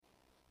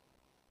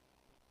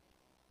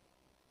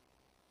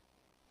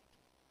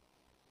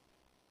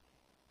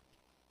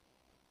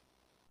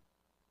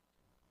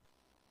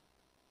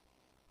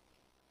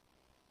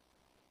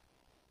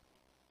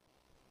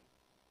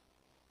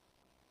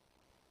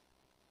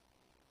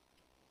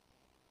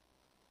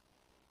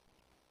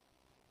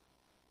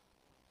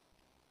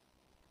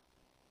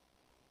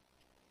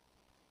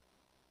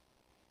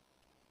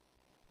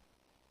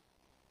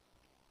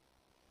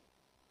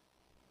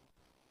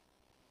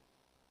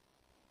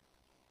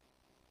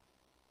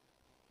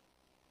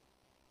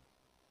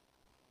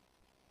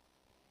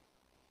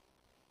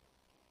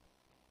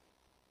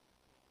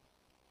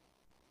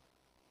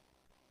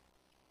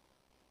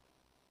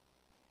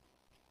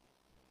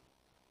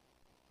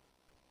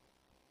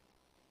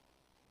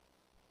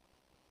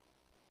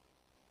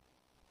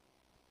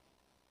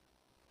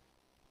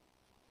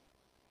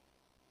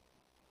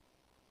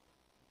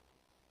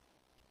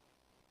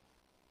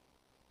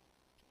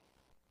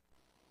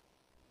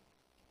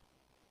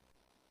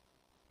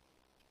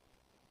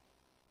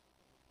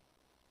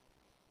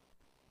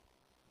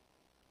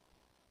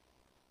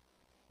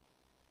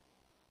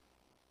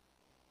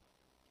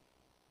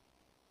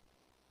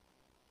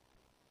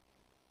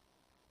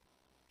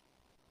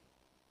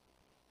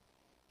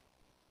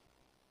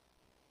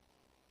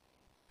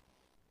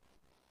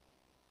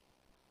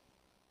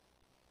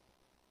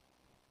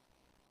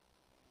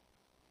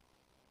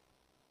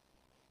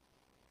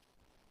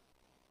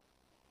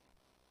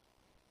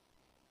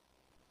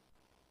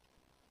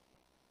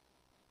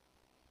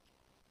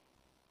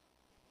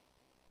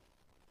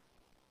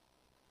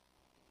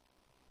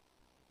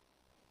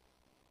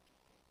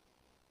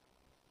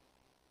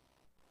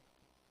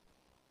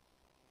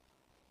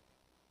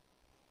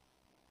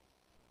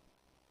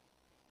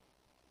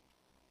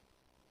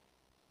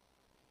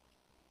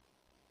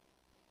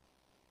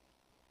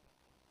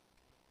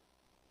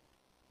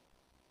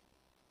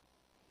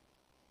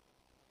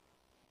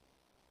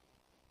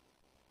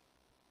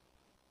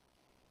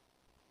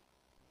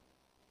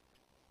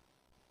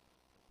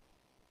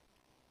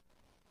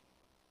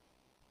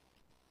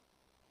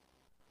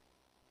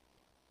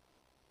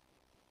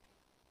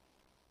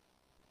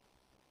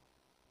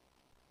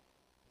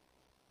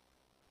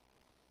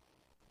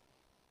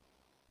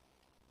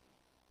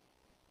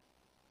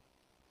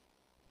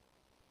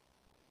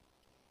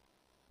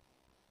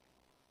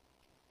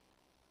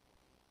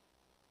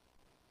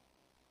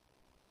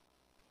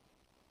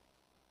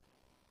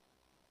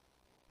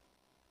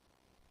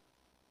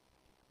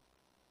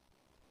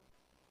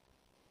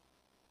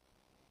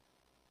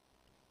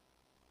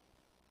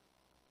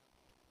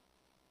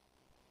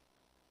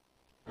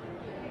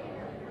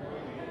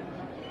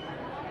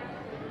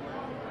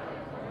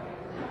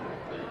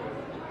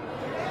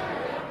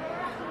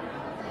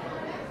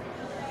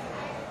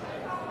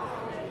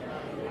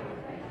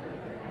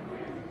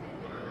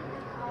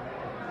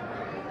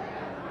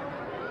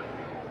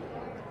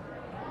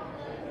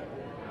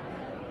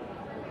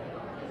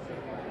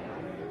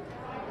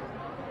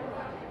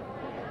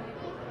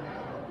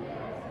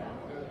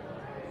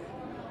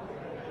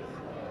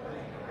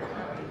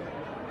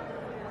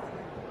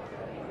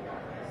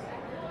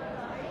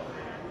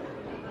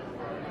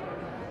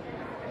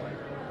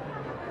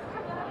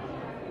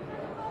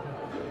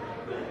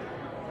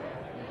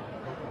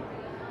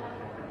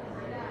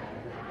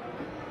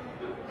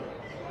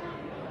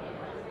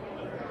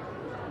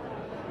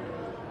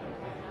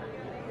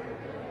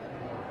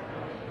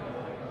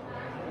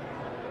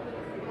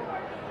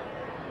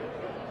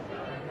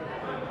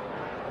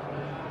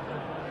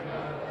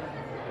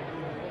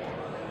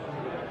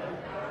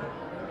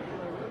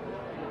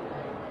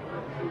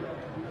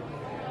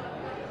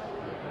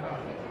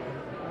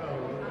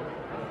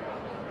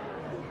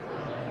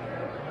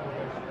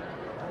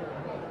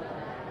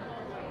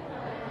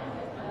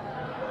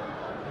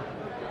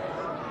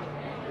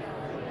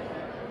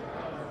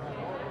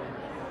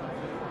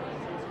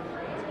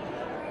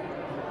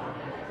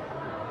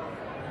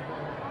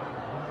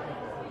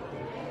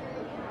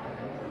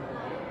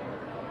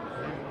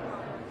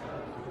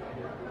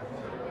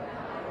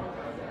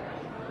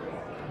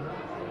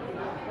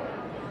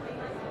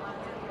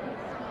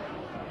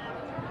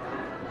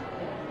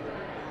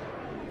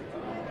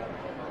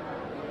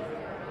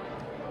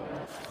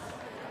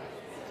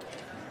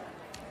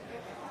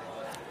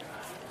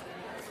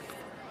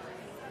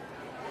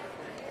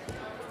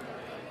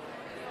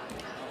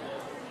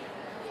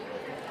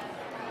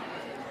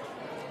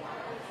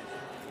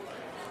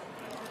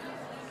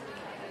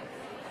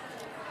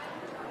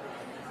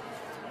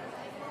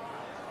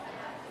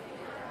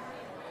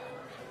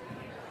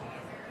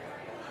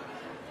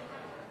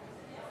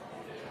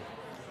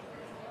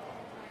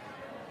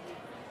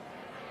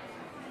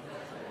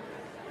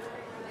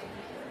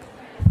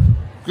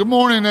Good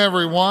morning,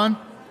 everyone.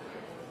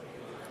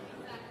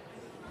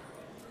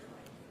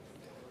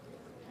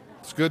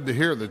 It's good to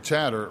hear the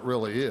chatter, it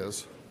really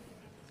is.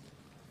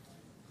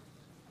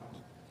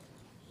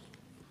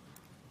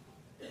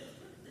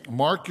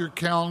 Mark your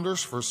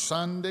calendars for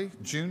Sunday,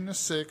 June the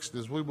 6th,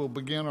 as we will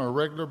begin our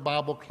regular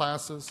Bible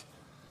classes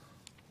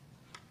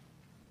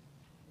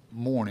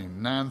morning,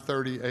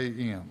 9:30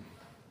 a.m.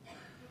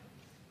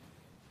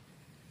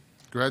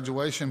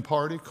 Graduation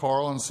party,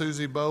 Carl and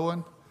Susie Bowen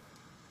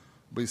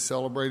will be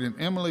celebrating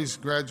Emily's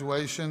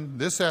graduation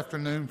this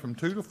afternoon from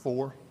 2 to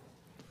 4.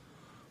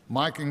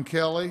 Mike and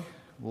Kelly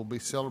will be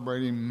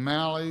celebrating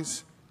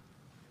Mally's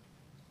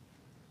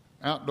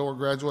outdoor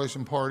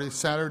graduation party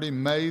Saturday,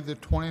 May the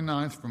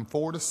 29th from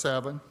 4 to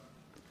 7.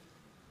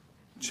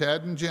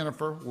 Chad and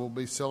Jennifer will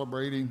be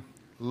celebrating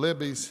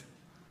Libby's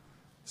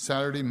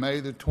Saturday, May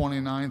the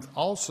 29th,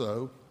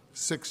 also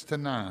 6 to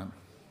 9.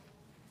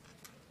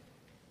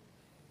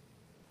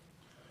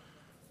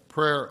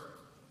 Prayer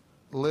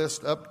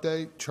list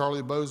update.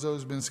 Charlie Bozo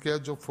has been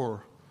scheduled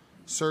for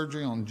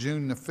surgery on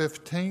June the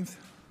 15th.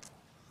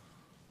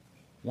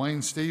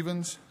 Wayne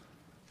Stevens,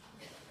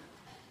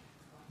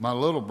 my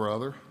little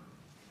brother,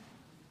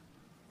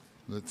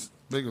 that's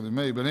bigger than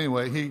me, but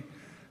anyway, he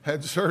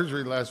had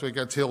surgery last week.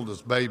 That's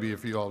Hilda's baby,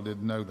 if you all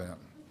didn't know that.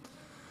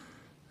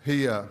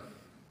 He get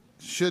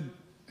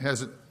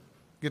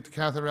the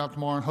catheter out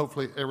tomorrow, and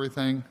hopefully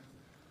everything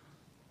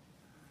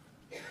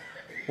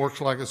works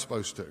like it's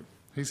supposed to.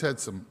 He's had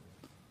some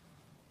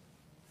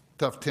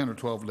tough 10 or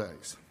 12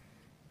 days.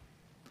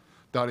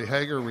 Dottie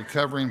Hager,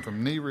 recovering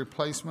from knee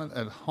replacement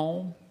at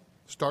home,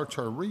 starts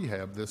her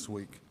rehab this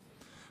week.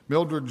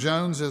 Mildred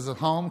Jones is at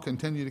home.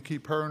 Continue to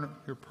keep her in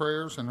your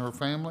prayers and her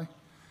family.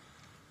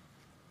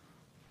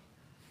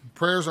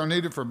 Prayers are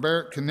needed for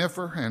Barrett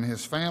Kniffer and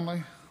his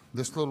family.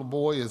 This little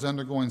boy is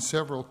undergoing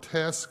several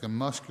tests, and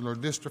muscular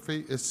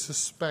dystrophy is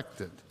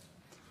suspected.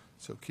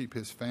 So keep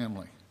his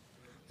family.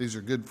 These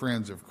are good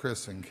friends of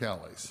Chris and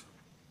Kelly's.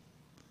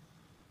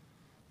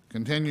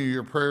 Continue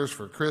your prayers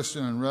for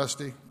Kristen and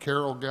Rusty,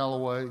 Carol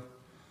Galloway,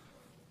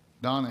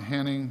 Donna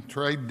Henning,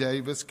 Trey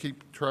Davis.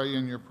 Keep Trey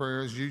in your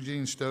prayers.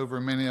 Eugene Stover,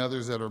 and many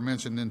others that are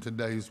mentioned in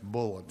today's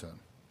bulletin.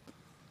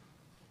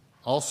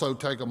 Also,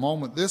 take a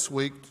moment this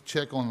week to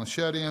check on the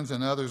shut-ins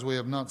and others we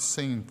have not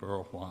seen for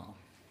a while.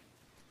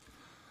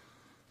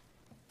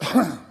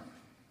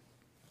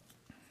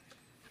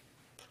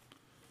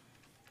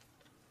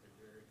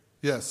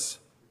 Yes.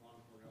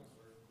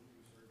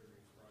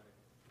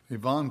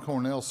 Yvonne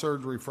Cornell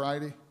surgery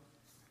Friday.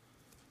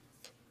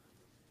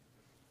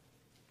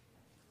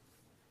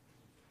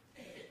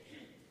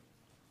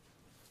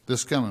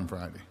 This coming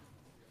Friday.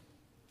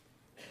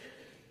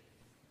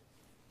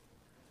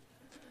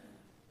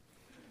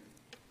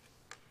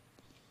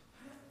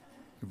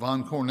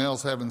 Yvonne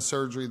Cornell's having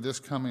surgery this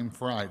coming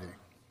Friday.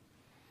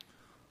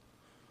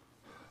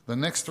 The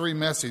next three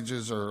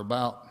messages are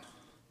about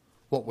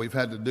what we've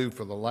had to do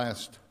for the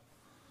last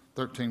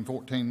 13,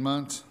 14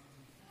 months.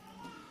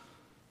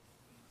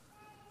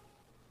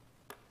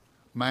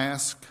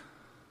 Mask.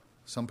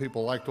 Some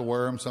people like to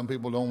wear them. Some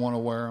people don't want to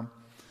wear them.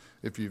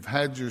 If you've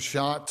had your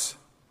shots,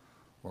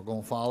 we're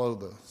going to follow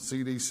the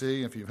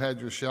CDC. If you've had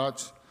your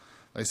shots,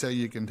 they say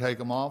you can take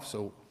them off,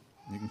 so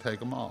you can take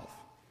them off.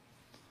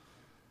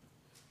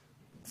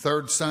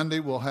 Third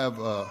Sunday, we'll have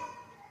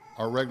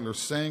our regular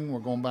sing. We're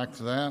going back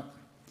to that.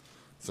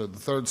 So the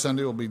third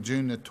Sunday will be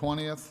June the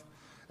 20th.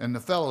 And the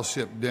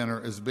fellowship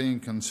dinner is being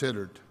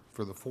considered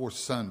for the fourth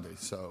Sunday.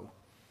 So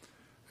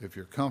if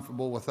you're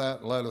comfortable with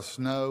that, let us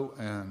know,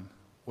 and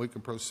we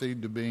can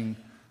proceed to being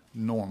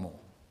normal.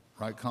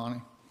 Right,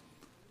 Connie?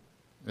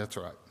 That's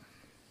right.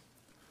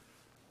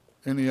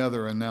 Any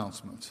other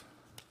announcements?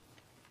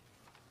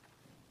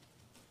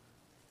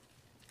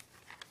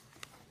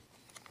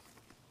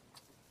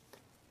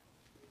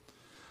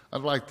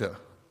 I'd like to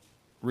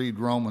read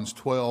Romans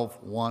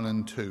 12, 1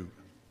 and 2,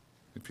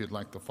 if you'd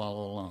like to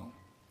follow along.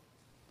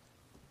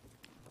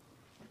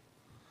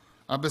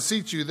 I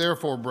beseech you,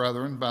 therefore,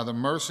 brethren, by the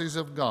mercies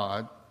of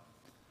God,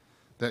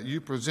 that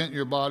you present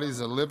your bodies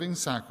a living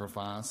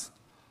sacrifice,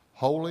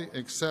 wholly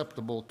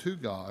acceptable to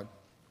God,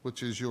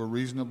 which is your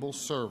reasonable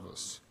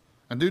service.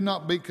 And do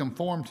not be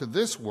conformed to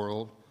this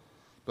world,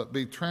 but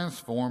be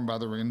transformed by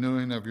the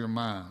renewing of your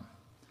mind,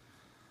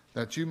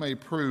 that you may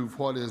prove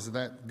what is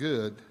that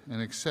good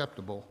and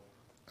acceptable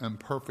and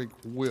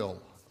perfect will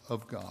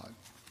of God.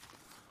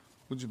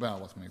 Would you bow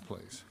with me,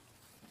 please?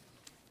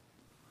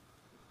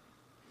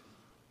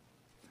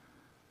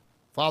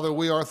 Father,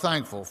 we are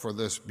thankful for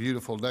this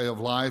beautiful day of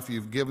life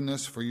you've given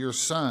us, for your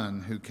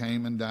Son who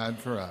came and died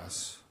for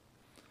us.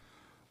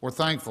 We're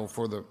thankful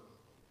for the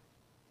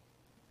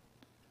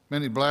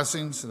many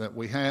blessings that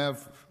we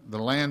have, the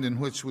land in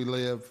which we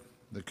live,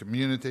 the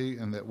community,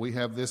 and that we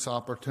have this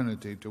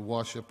opportunity to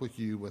worship with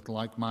you with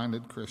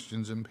like-minded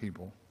Christians and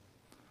people.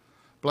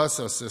 Bless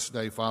us this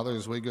day, Father,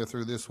 as we go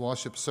through this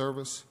worship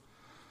service.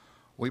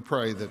 We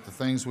pray that the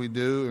things we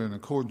do are in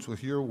accordance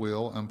with your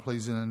will and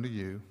pleasing unto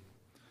you.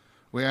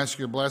 We ask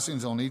your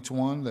blessings on each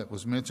one that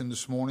was mentioned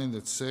this morning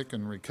that's sick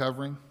and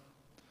recovering.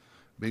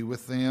 Be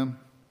with them.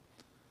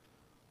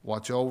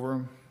 Watch over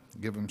them.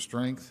 Give them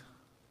strength.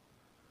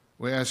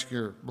 We ask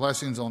your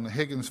blessings on the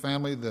Higgins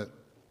family that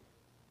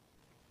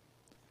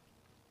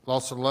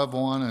lost a loved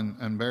one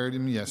and buried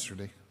him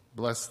yesterday.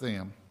 Bless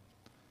them.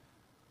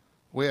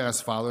 We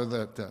ask, Father,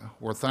 that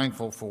we're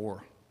thankful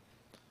for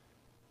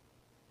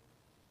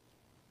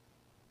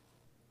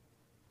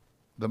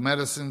the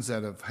medicines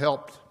that have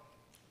helped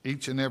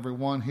each and every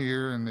one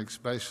here, and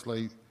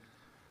especially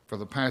for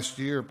the past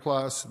year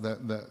plus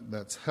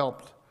that's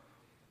helped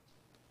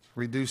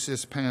reduce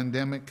this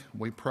pandemic.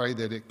 We pray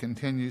that it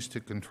continues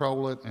to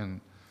control it and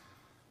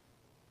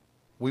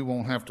we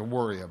won't have to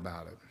worry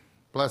about it.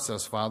 Bless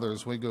us, Father,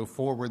 as we go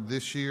forward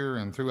this year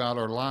and throughout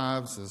our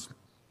lives,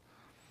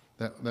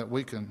 that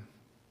we can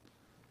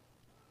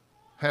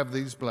have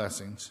these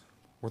blessings.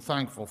 We're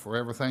thankful for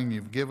everything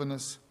you've given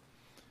us.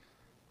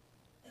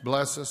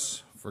 Bless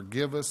us,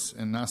 forgive us.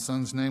 In thy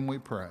Son's name we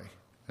pray,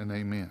 and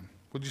amen.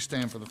 Would you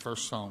stand for the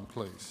first song,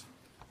 please?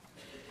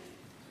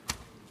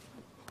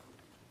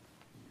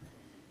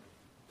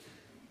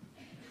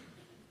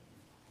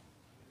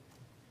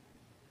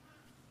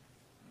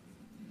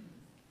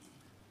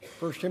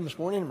 First hymn this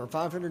morning, number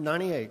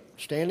 598,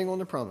 Standing on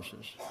the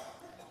Promises.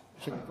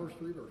 Sing the first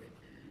three verses.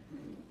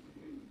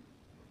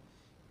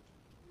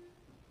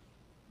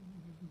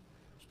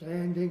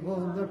 Standing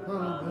on the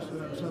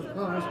promises of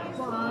Christ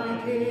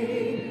my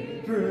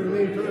King, through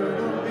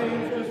eternal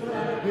ages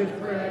let his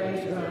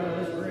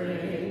praises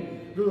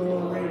ring.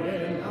 Glory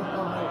in the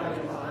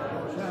highest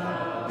Bible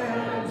shout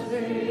and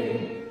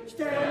sing,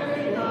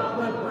 standing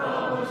on the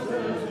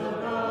promises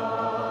of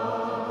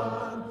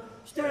God.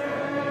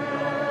 Standing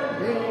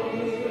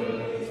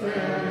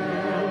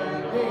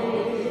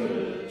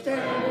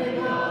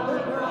on the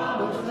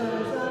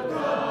promises of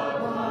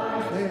God,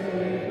 my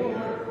Savior.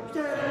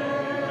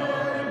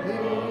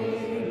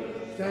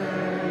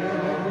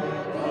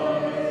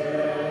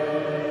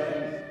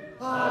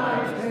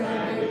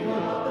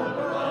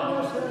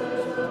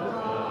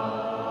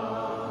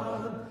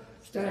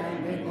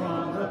 Standing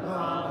on the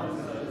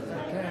promises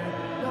that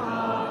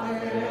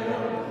cannot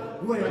fail,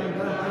 when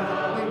the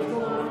howling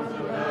storms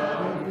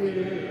around me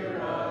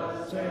fear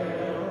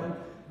assail,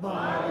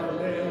 by the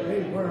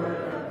living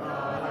word of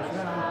God I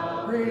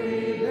shall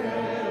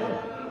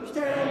prevail.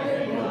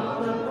 Standing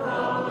on the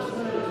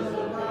promises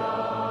of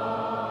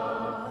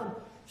God.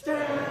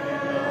 Standing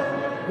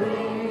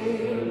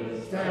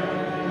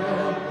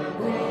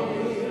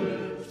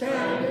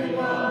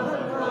on the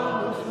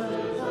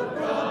promises of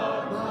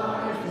God,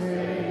 my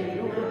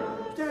Savior.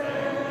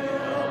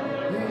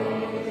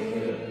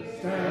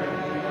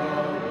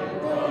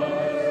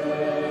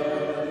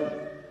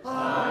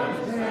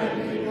 I'm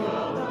standing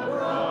on the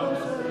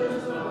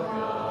promises of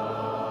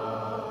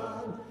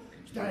God.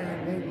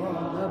 Standing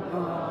on the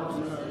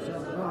promises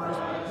of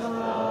Christ the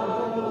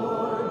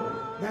Lord.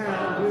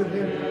 Now to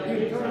him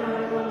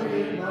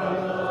eternally my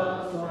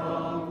love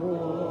strong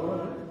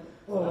cord.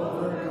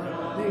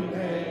 Overcoming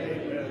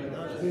pain with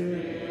the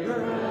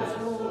Spirit's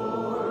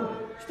sword.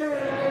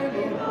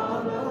 Standing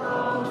on the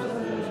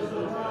promises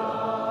of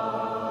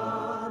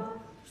God.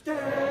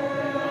 Standing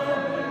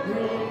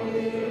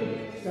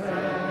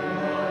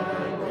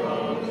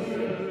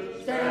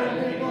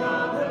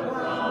on the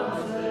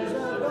promises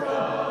of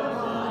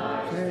God,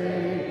 my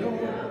Savior.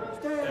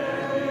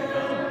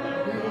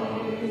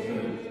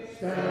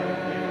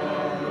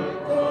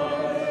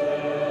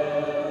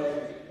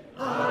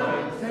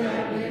 I'm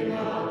standing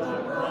on the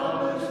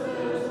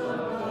promises of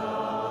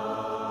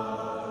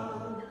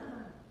God.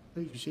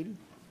 Please be seated.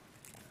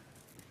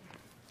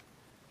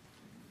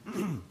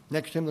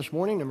 Next hymn this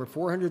morning, number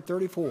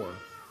 434.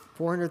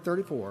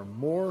 434,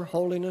 More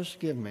Holiness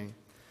Give Me.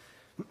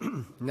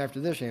 And after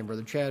this hymn,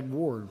 Brother Chad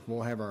Ward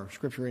will have our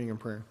scripture reading and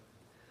prayer.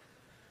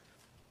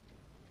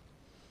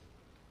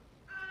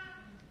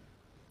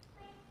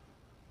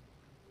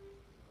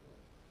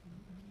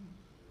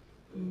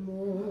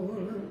 More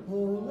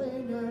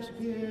holiness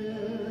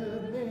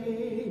give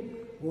me,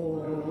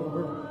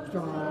 more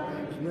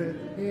strivings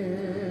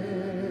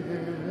within,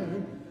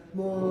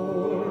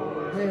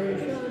 more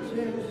patience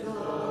in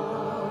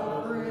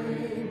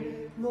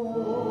suffering,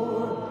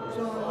 more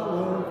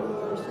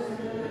sorrow for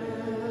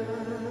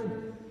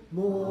sin,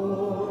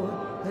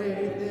 more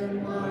faith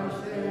in my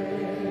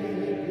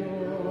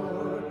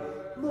Savior,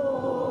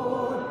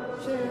 more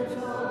sense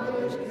of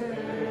his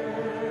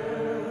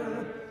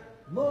care,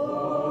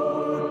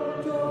 more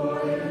joy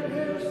in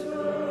his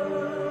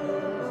service.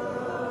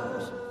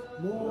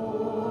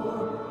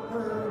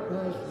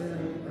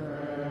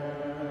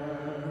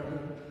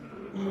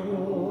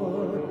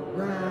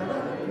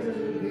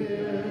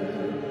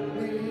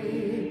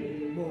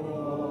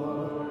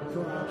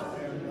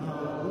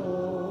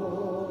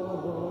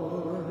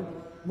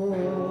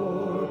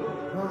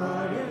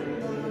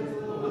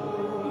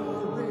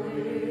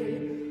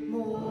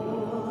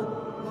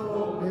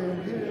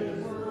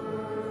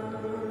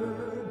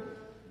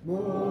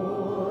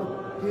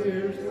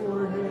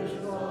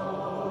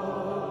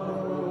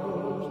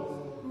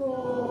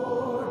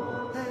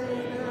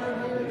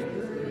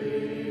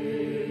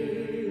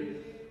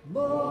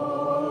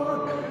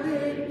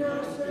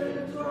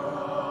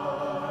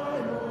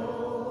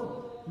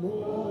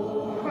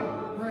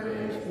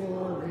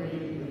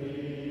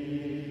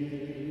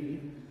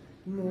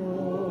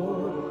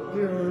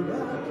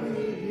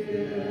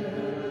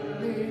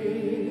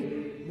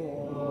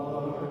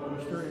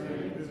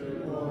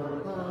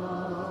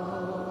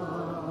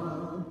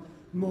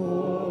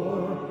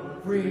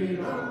 more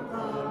freedom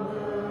from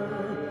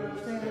her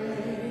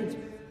stains,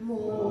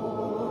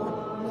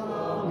 more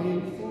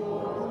longing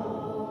for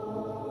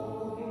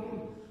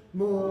home,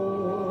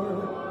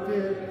 more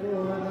fit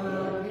for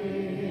the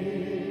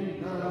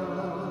kingdom,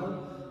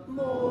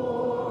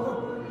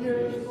 more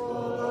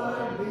useful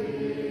I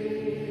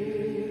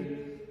be,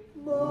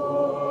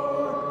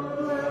 more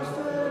blessed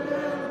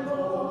and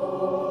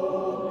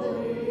holy,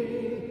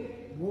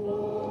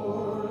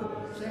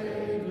 more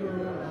Savior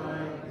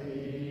like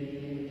thee.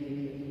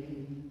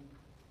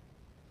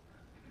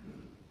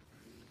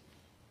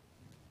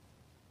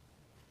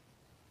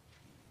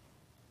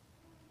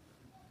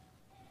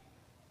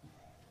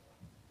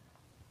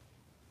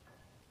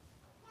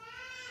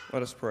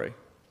 Let us pray.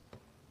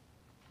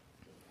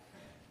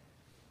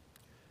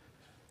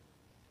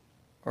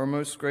 Our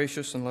most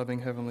gracious and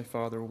loving Heavenly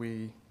Father,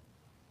 we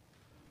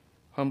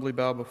humbly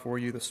bow before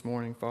you this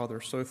morning,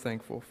 Father, so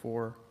thankful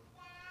for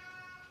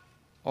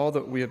all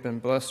that we have been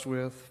blessed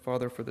with,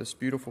 Father, for this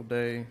beautiful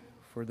day,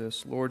 for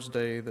this Lord's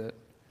Day that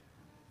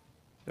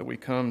we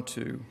come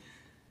to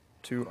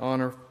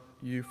honor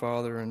you,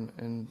 Father,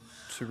 and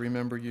to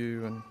remember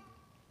you, and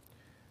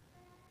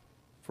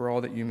for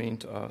all that you mean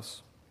to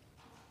us.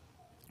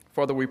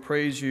 Father, we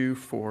praise you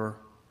for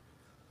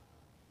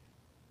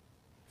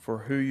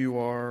who you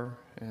are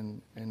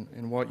and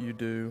what you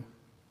do.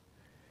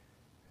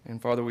 And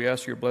Father, we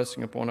ask your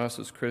blessing upon us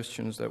as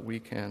Christians that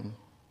we can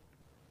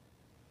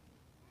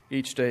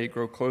each day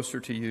grow closer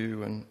to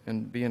you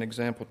and be an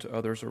example to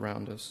others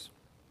around us.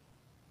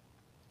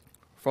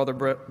 Father,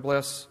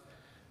 bless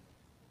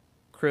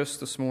Chris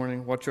this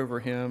morning. Watch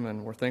over him,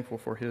 and we're thankful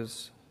for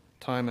his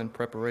time and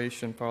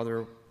preparation.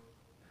 Father,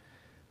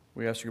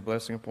 we ask your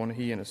blessing upon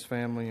he and his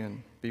family,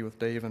 and be with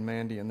Dave and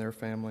Mandy and their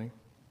family.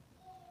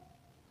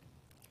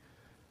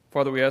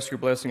 Father, we ask your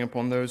blessing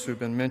upon those who have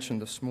been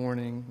mentioned this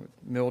morning, with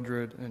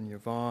Mildred and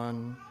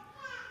Yvonne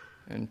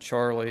and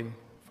Charlie,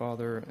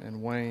 Father,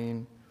 and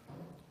Wayne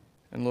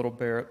and little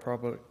Barrett.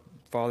 Probably,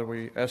 Father,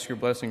 we ask your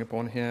blessing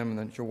upon him, and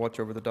that you'll watch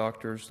over the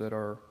doctors that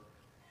are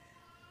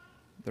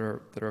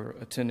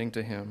attending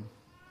to him.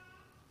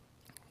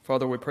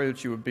 Father, we pray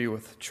that you would be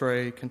with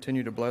Trey,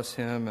 continue to bless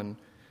him and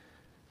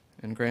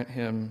grant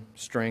him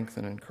strength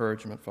and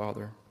encouragement,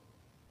 Father.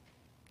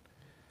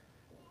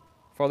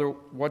 Father,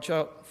 watch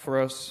out for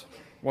us,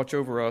 watch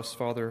over us,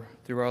 Father,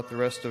 throughout the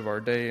rest of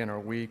our day and our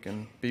week,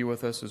 and be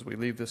with us as we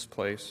leave this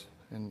place,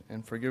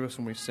 and forgive us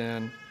when we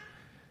sin.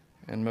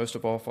 And most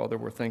of all, Father,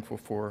 we're thankful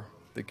for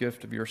the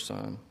gift of your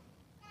Son.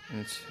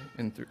 And it's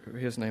in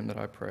his name that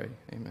I pray.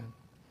 Amen.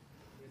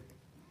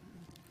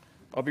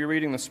 I'll be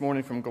reading this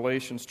morning from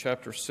Galatians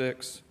chapter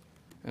 6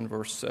 and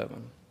verse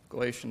 7.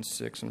 Galatians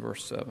 6 and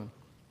verse 7.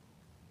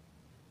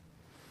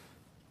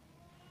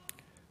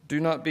 Do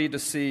not be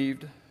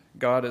deceived,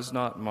 God is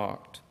not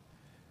mocked.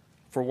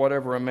 For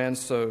whatever a man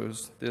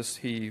sows, this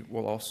he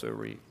will also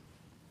reap.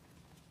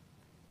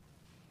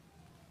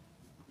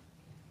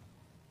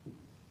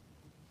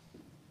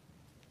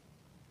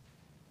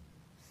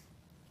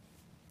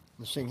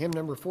 Let's sing hymn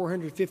number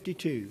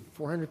 452,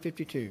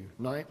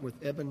 Night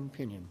with Eben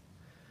Pinion.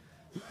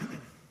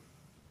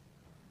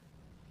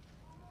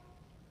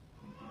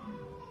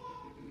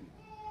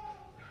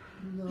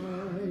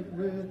 Night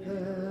with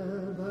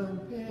Eben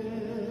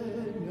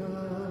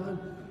Pinion,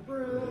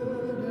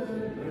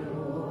 brooded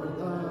o'er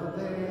the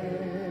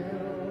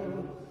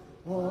vale,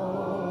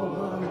 all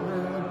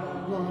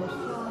around was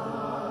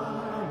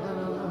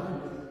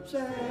silent,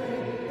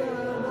 save the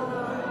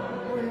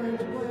night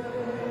winds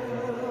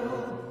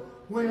wail,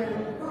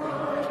 when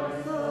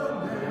Christ the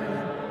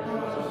man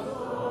of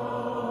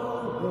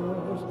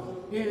sorrows,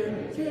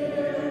 in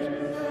tears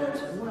and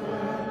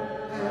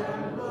sweat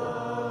and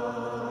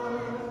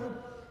blood,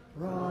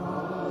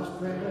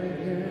 prostrate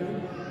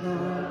in the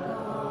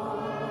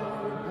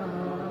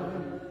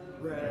garden,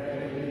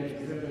 raised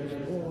his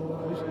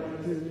voice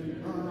to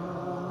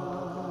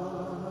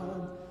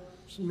God,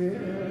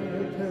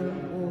 smitten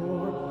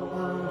for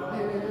our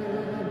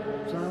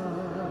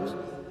sins,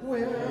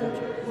 which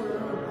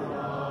were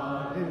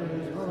not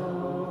his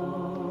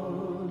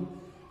own.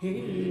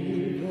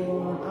 He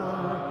bore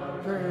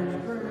our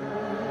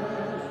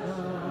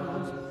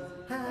transgressions,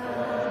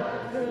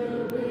 had to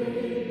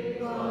be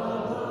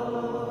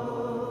alone.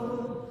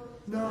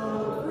 No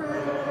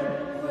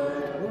friend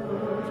with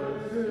words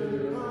to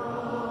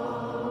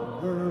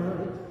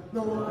comfort,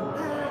 nor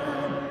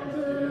hand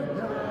to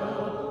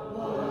help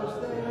was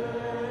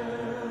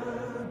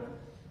there.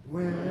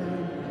 When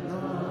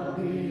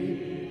the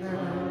meek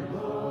and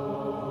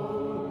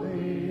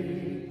lowly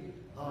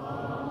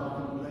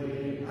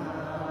humbly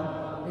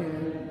bow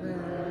in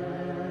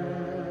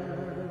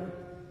prayer,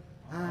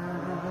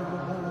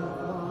 Abba,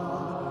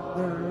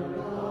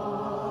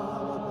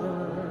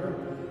 Father,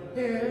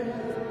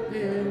 if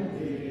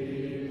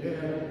indeed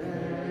in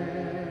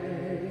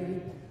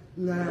vain,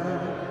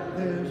 let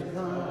this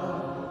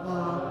cup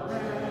of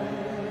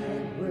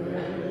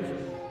anguish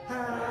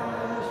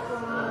pass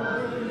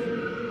from me,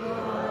 I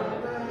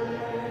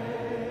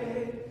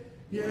pray.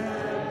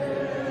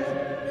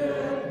 Yet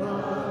it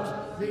must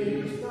be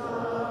so.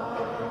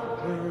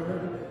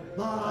 suffered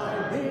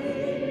by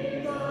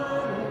thee,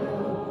 thine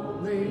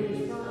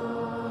only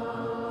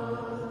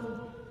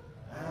Son,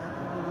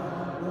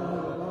 and the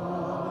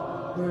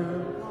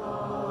Father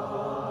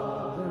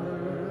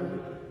fathered,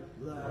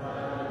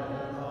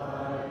 let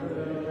thy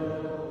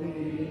will be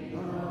done.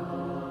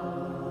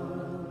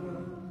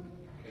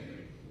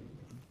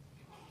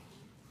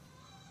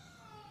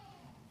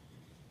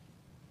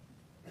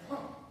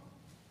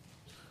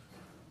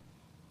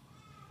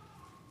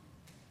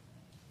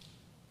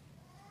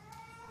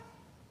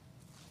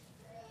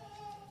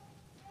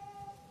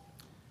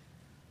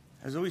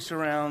 As we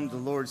surround the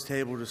Lord's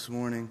table this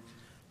morning,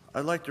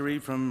 I'd like to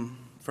read from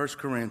 1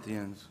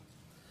 Corinthians.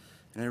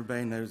 And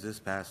everybody knows this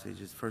passage.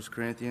 It's 1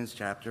 Corinthians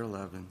chapter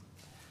 11.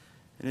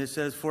 And it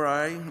says, "For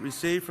I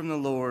received from the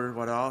Lord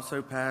what I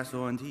also passed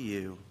on to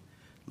you.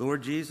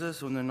 Lord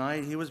Jesus, on the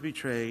night he was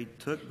betrayed,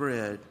 took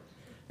bread,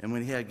 and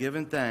when he had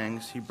given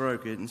thanks, he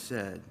broke it and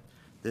said,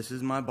 'This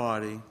is my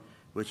body,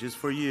 which is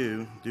for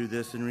you. Do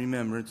this in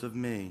remembrance of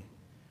me.'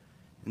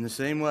 In the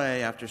same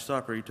way, after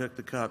supper, he took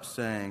the cup,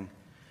 saying,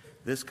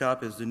 'This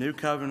cup is the new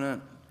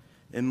covenant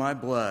in my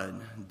blood.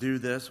 Do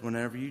this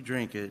whenever you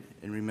drink it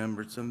in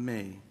remembrance of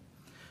me.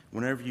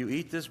 Whenever you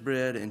eat this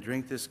bread and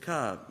drink this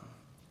cup,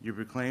 you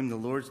proclaim the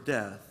Lord's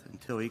death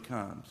until he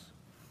comes.'"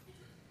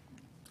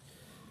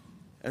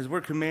 As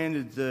we're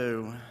commanded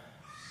to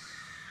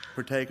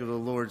partake of the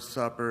Lord's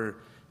Supper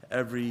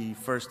every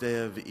first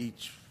day of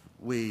each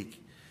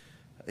week,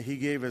 he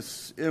gave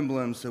us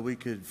emblems so we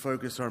could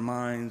focus our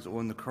minds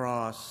on the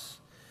cross,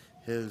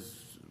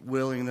 his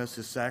willingness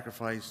to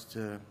sacrifice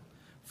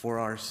for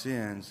our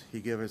sins. He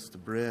gave us the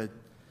bread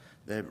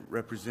that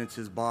represents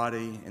his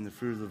body and the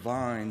fruit of the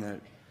vine that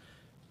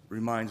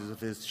reminds us of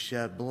his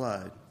shed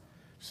blood.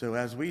 So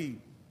as we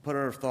put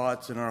our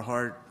thoughts and our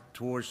heart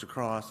towards the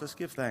cross, let's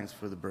give thanks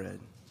for the bread.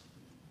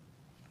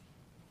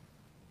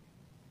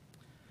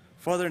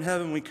 Father in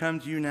heaven, we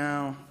come to you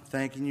now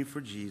thanking you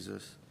for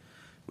Jesus.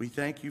 We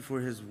thank you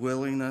for his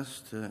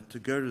willingness to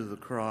go to the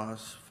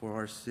cross for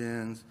our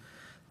sins,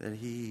 that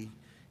he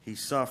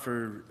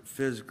suffered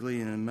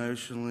physically and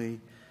emotionally,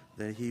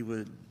 that he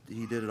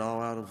did it all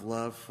out of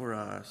love for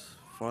us.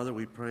 Father,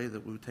 we pray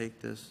that we take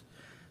this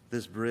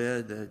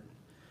bread, that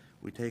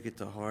we take it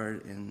to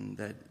heart, and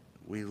that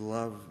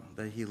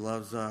he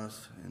loves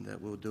us, and that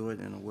we'll do it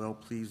in a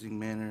well-pleasing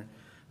manner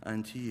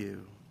unto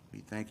you. We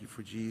thank you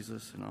for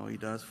Jesus and all he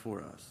does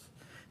for us.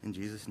 In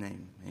Jesus'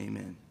 name,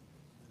 amen.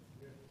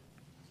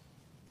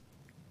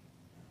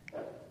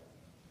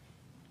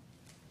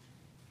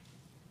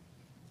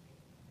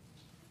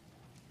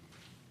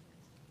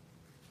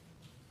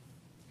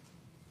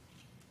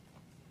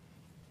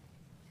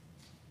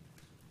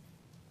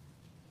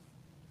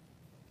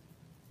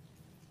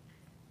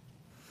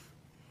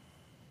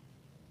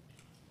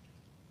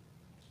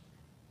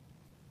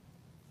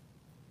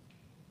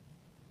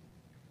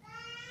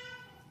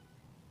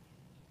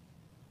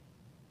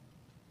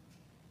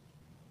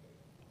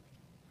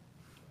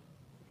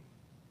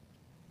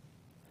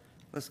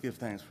 Let's give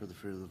thanks for the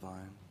fruit of the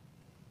vine.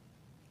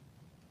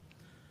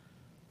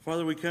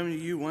 Father, we come to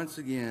you once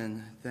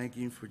again,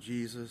 thanking you for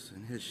Jesus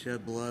and his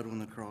shed blood on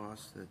the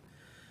cross, that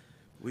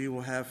we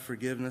will have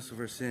forgiveness of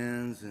our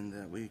sins and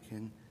that we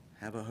can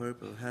have a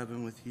hope of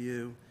heaven with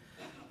you,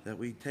 that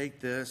we take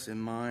this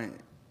in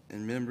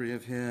memory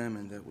of him,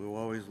 and that we'll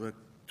always look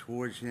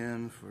towards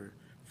him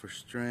for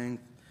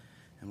strength.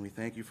 And we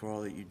thank you for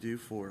all that you do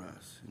for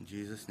us. In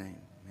Jesus'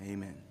 name,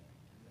 amen.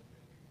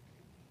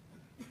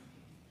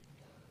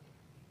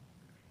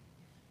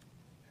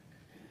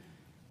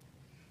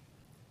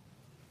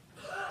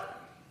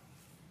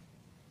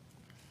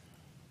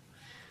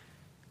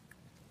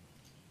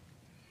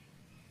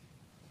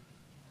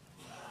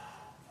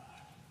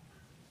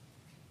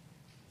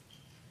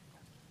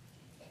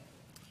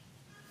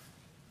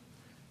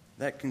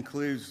 That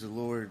concludes the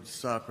Lord's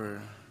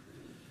Supper.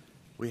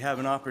 We have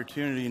an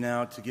opportunity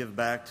now to give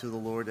back to the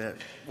Lord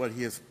what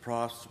he has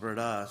prospered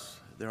us.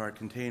 There are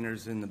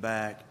containers in the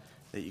back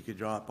that you could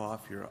drop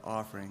off your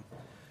offering.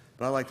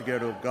 But I'd like to go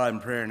to God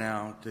in prayer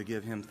now to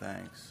give him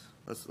thanks.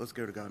 Let's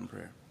go to God in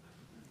prayer.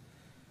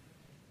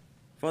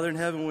 Father in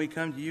heaven, we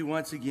come to you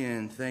once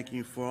again, thanking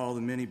you for all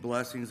the many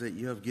blessings that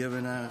you have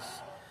given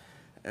us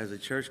as a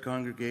church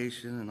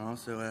congregation and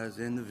also as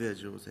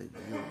individuals, that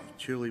you have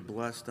truly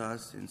blessed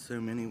us in so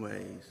many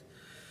ways.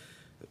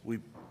 We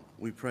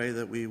pray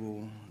that we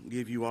will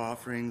give you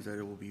offerings, that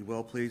it will be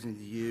well-pleasing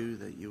to you,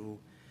 that you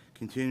will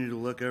continue to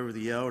look over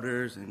the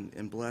elders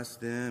and bless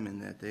them, and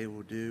that they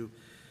will do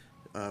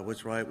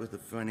what's right with the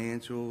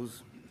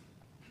financials,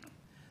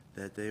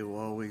 that they will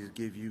always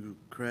give you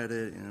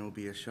credit, and it will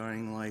be a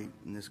shining light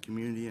in this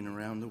community and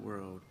around the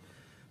world.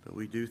 But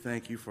we do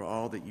thank you for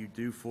all that you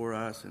do for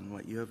us and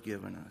what you have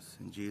given us.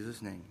 In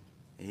Jesus' name,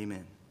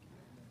 amen.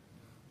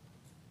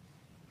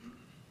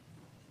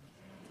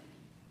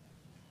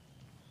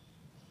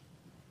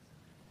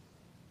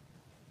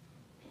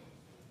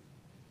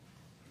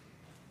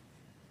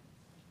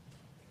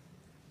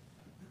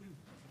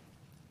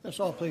 This let's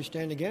all please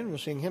stand again. We'll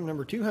sing hymn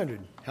number 200.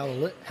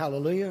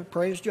 Hallelujah,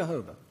 praise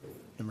Jehovah.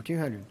 Number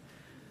 200.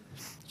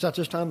 So at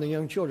this time, the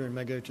young children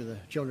may go to the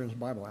Children's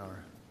Bible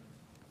Hour.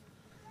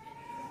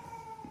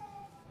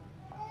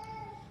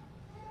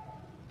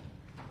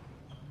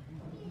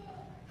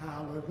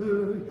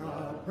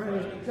 Hallelujah,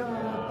 praise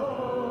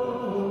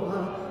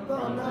Jehovah,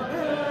 from the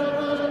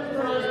heavens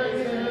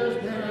praise his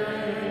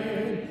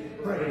name.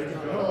 Praise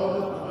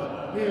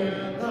Jehovah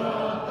in the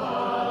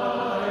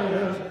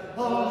highest,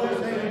 all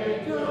his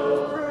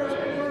angels praise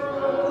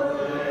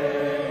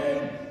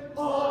proclaim.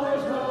 All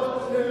his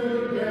hosts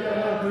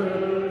together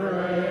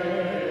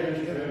praise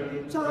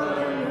him.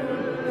 Zion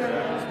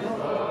and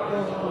star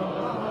on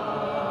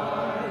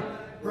high,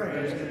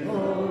 praise him, O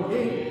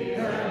ye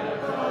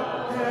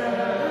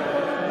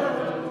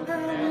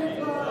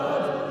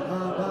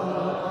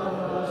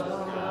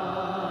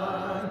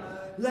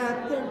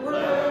let them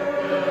pray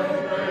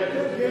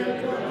to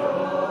give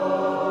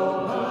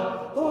Jehovah,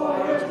 for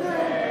his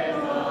name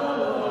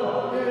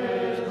alone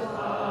is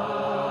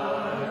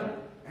high,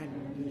 and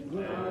his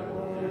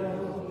glory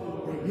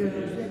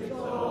is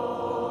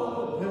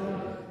exalted,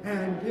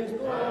 and his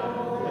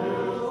glory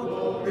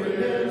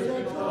is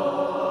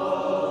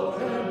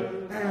exalted,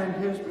 and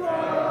his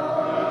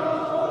glory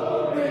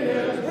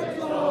is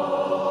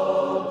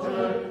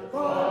exalted,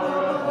 far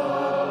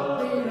above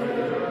the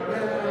earth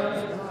and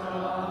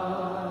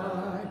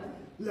sky.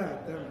 Let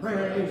them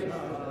praise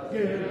us,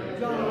 give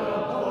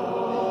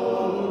Jehovah,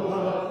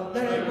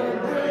 they will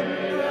make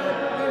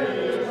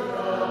his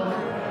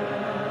command.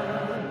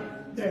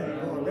 Then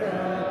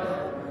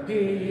forever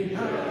he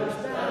has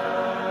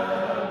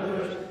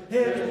established,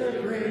 his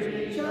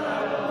decrees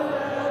shall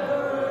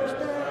never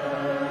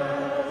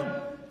stand.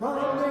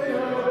 From the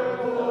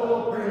earth,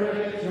 oh,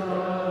 praise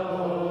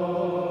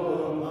Jehovah,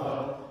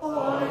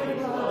 all he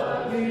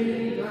loves, he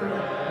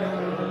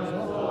grants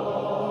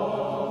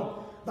all.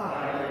 By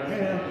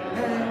him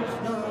and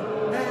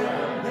snow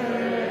and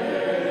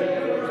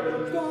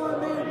vapors,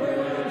 stormy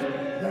winds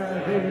that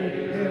he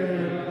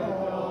can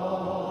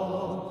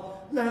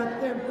call. Let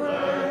them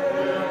pray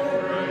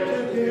to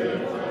give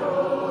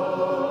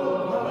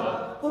Jehovah,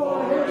 for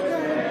his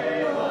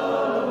name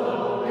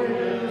alone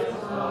is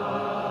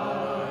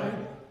high,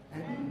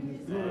 and his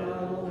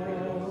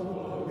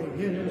glory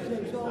is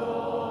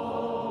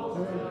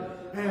exalted,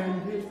 and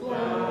his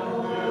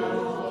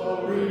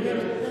glory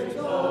is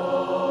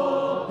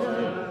exalted,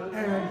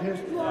 and his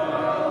glory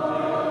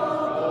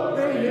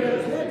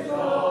is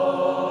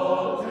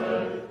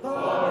exalted,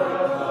 far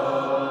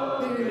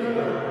above the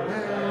earth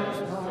and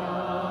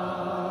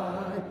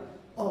sky.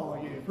 All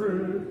ye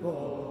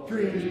fruitful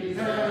trees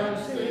and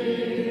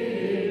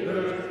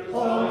cedars,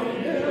 all ye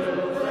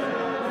hills and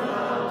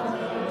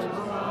mountains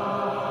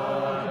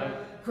high,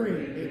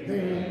 creeping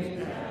things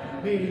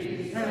and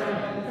beasts and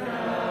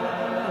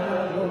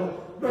cattle,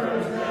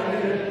 birds that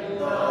in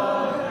the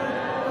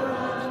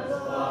heavens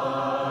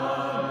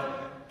fly,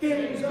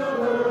 kings of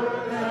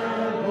earth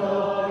and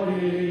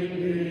holy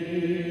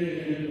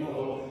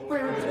people,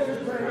 princes,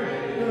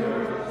 great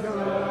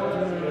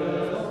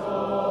judges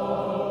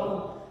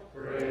all.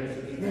 Praise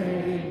his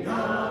name,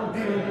 young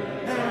men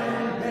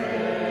and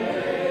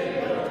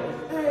babes,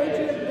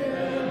 aged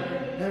men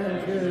and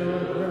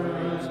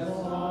children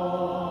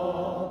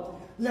small.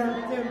 Let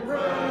them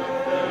pray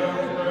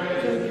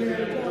to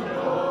give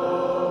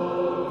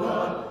Jehovah,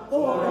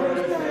 for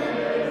his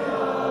name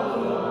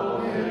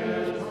alone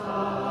is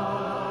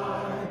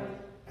high,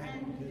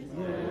 and his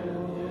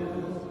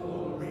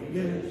glory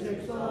is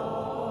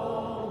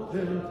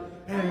exalted,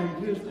 and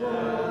his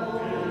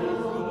glory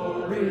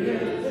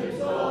is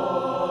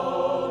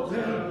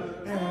exalted,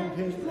 and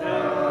his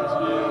glory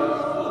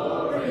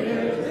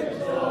is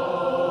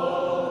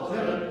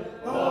exalted,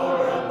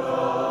 far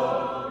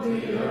above the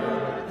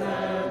earth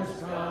and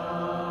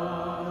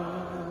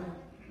sky.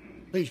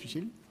 Please be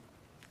seated.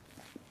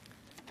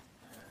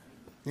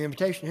 The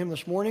invitation hymn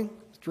this morning,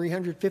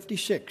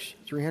 356.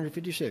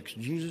 356.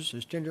 Jesus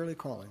is tenderly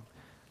calling.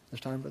 This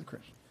time, Brother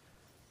Chris.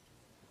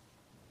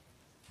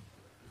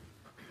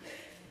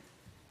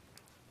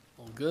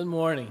 Well, good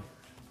morning.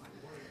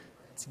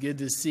 It's good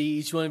to see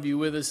each one of you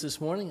with us this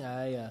morning.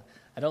 I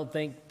don't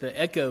think the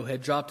echo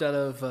had dropped out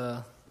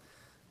of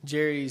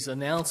Jerry's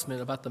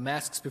announcement about the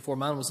masks before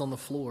mine was on the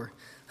floor.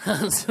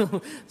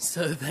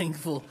 so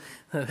thankful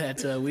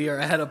that we are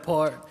at a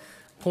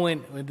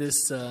point with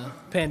this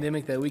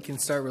pandemic that we can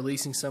start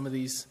releasing some of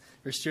these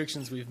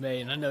restrictions we've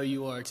made, and I know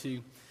you are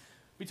too.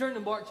 We turn to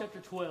Mark chapter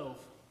 12.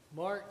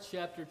 Mark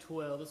chapter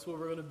 12, that's where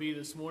we're going to be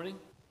this morning.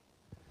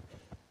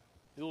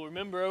 You'll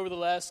remember over the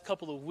last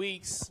couple of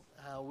weeks,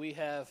 we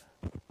have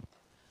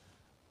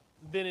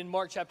been in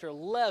Mark chapter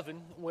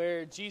 11,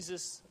 where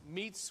Jesus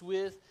meets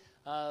with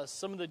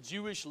some of the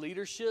Jewish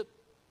leadership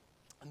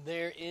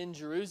there in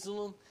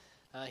Jerusalem.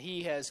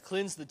 He has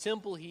cleansed the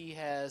temple. He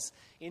has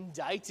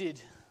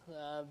indicted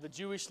the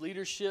Jewish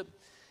leadership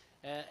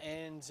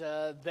and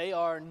they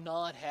are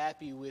not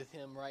happy with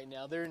him right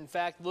now. They're in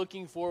fact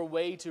looking for a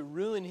way to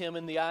ruin him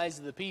in the eyes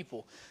of the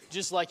people,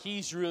 just like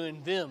he's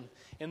ruined them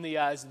in the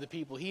eyes of the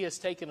people. He has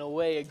taken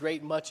away a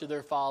great much of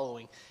their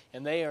following,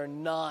 and they are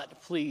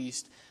not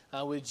pleased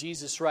with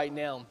Jesus right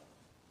now,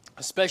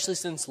 especially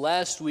since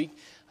last week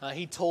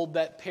he told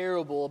that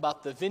parable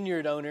about the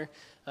vineyard owner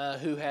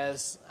who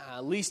has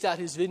leased out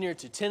his vineyard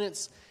to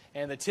tenants,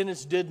 and the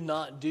tenants did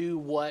not do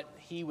what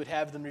he would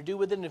have them to do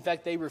with it. In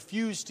fact, they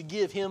refused to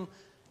give him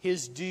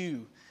his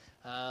due.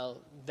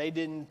 They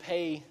didn't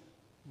pay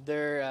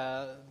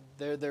their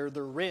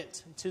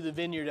rent to the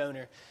vineyard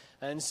owner.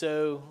 And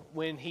so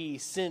when he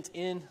sent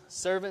in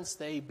servants,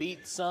 they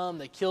beat some,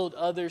 they killed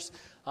others,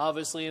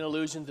 obviously in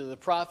allusion to the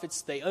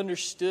prophets. They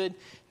understood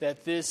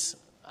that this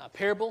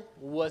parable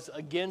was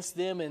against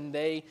them, and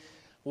they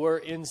were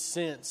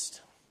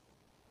incensed.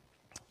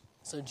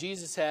 So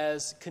Jesus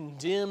has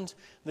condemned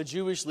the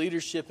Jewish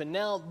leadership, and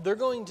now they're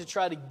going to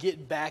try to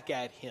get back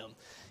at him.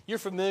 You're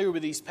familiar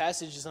with these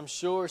passages, I'm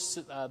sure.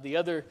 The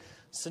other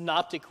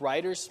synoptic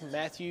writers,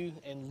 Matthew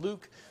and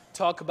Luke,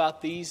 talk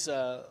about these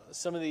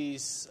some of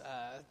these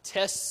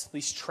tests,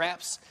 these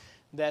traps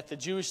that the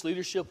Jewish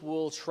leadership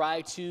will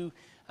try to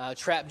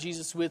trap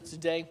Jesus with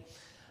today.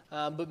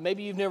 But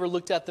maybe you've never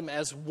looked at them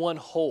as one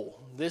whole.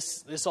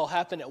 This all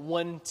happened at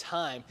one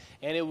time,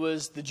 and it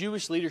was the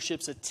Jewish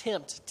leadership's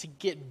attempt to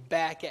get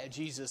back at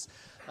Jesus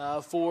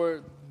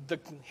for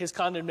his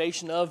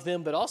condemnation of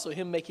them, but also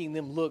him making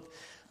them look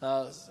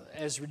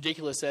as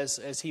ridiculous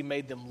as he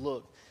made them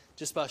look,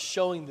 just by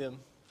showing them,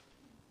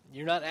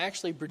 you're not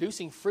actually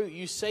producing fruit.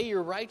 You say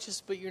you're righteous,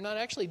 but you're not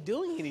actually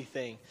doing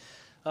anything.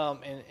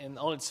 And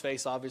on its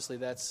face, obviously,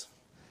 that's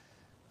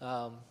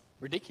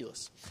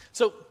ridiculous.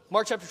 So,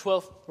 Mark chapter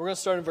 12, we're going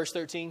to start in verse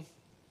 13.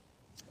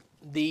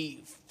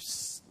 The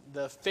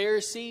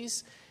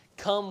Pharisees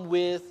come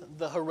with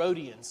the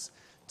Herodians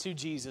to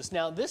Jesus.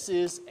 Now, this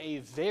is a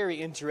very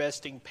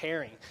interesting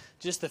pairing,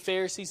 just the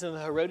Pharisees and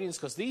the Herodians,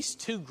 because these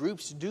two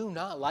groups do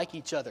not like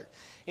each other.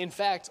 In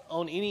fact,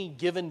 on any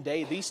given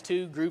day, these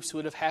two groups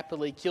would have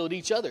happily killed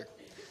each other.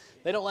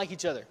 They don't like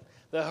each other.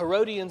 The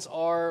Herodians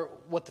are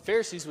what the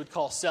Pharisees would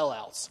call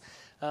sellouts.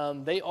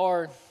 They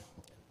are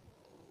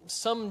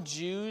some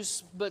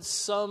Jews, but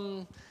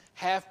some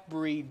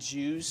half-breed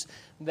Jews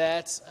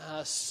that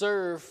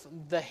serve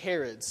the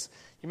Herods.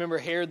 You remember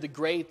Herod the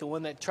Great, the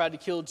one that tried to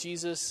kill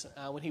Jesus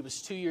when he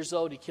was 2 years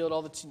old? He killed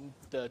all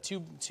the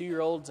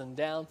two-year-olds and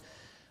down.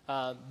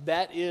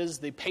 That is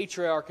the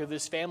patriarch of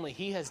this family.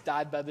 He has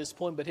died by this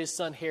point, but his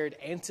son Herod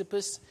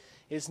Antipas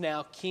is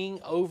now king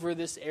over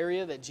this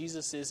area that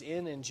Jesus is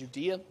in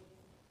Judea.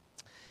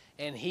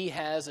 And he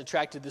has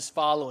attracted this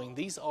following.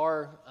 These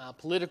are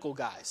political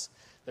guys.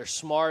 They're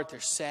smart, they're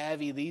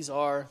savvy. These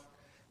are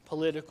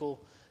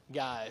political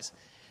guys.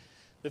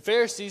 The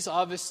Pharisees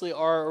obviously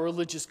are a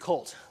religious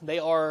cult. They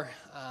are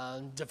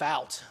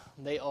devout.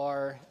 They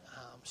are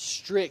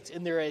strict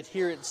in their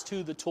adherence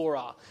to the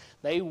Torah.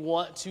 They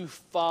want to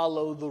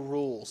follow the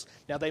rules.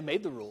 Now, they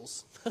made the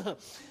rules,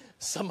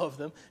 some of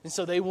them, and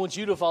so they want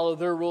you to follow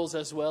their rules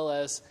as well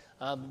as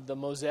the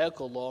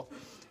Mosaical law.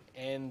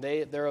 And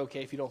they're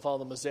okay if you don't follow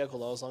the Mosaical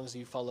law as long as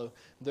you follow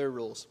their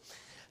rules.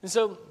 And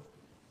so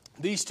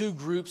these two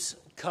groups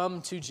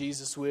come to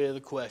Jesus with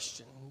a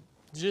question.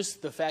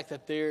 Just the fact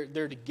that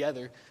they're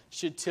together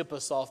should tip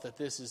us off that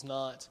this is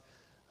not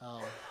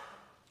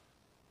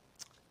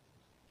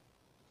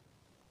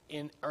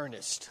in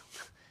earnest.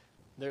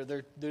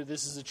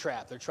 This is a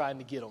trap. They're trying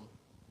to get them.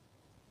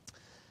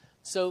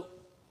 So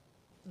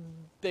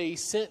they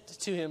sent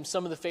to him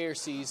some of the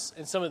Pharisees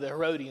and some of the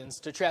Herodians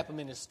to trap him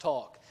in his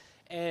talk.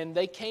 And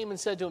they came and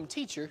said to him,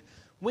 "Teacher,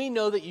 we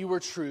know that you are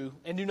true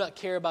and do not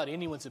care about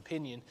anyone's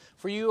opinion,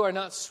 for you are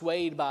not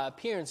swayed by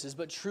appearances,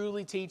 but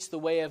truly teach the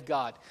way of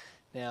God."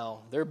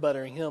 Now, they're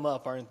buttering him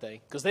up, aren't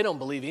they? Because they don't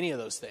believe any of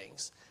those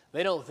things.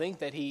 They don't think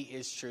that he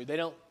is true. They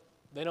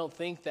don't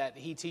think that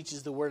he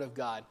teaches the Word of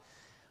God.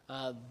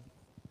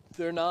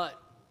 They're not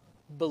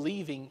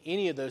believing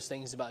any of those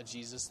things about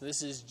Jesus.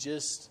 This is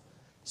just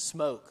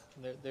smoke.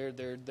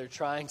 They're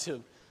trying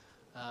to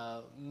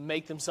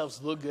make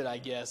themselves look good, I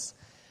guess.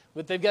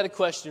 But they've got a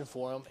question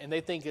for him, and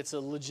they think it's a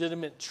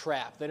legitimate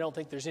trap. They don't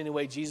think there's any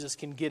way Jesus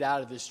can get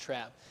out of this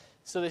trap.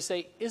 So they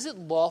say, "Is it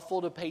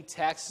lawful to pay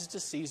taxes to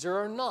Caesar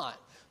or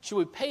not? Should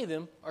we pay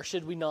them or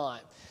should we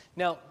not?"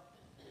 Now,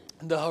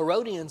 the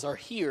Herodians are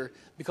here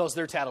because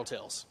they're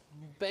tattletales.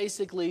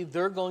 Basically,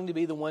 they're going to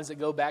be the ones that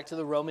go back to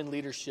the Roman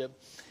leadership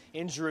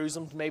in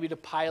Jerusalem, maybe to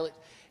Pilate,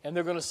 and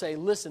they're going to say,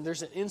 "Listen,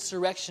 there's an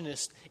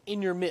insurrectionist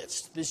in your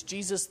midst. This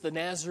Jesus the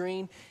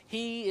Nazarene,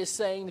 he is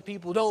saying to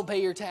people, don't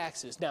pay your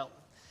taxes." Now,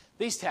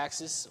 these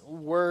taxes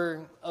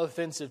were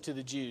offensive to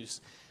the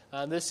Jews.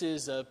 This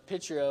is a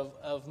picture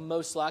of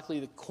most likely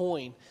the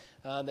coin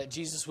that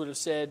Jesus would have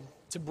said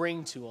to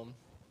bring to them.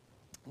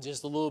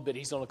 Just a little bit,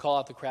 he's going to call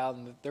out the crowd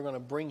and they're going to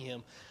bring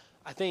him,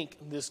 I think,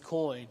 this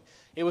coin.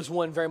 It was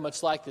one very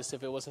much like this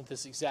if it wasn't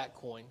this exact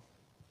coin.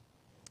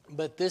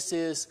 But this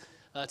is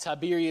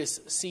Tiberius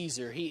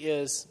Caesar. He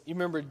is, you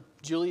remember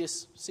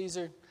Julius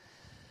Caesar?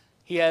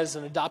 he has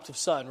an adoptive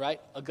son, right?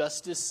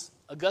 Augustus.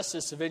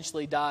 Augustus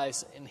eventually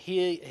dies, and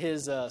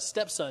his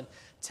stepson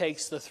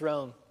takes the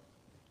throne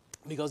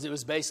because it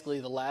was basically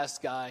the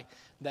last guy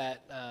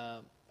that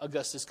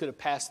Augustus could have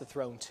passed the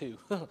throne to.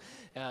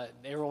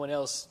 Everyone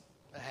else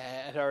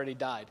had already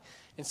died.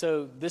 And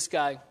so this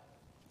guy,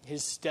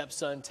 his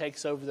stepson,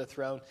 takes over the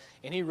throne,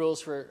 and he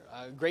rules for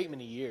a great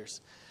many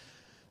years.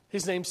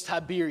 His name's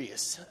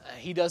Tiberius.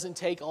 He doesn't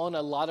take on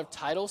a lot of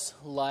titles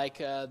like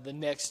the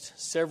next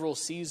several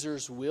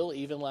Caesars will,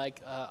 even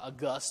like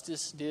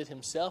Augustus did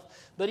himself.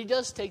 But he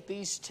does take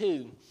these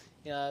two.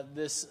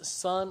 This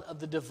son of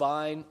the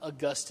divine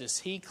Augustus,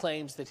 he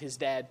claims that his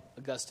dad,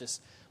 Augustus,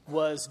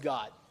 was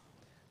God.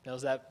 Now,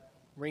 does that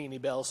ring any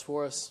bells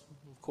for us?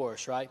 Of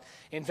course, right?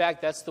 In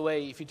fact, that's the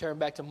way, if you turn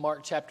back to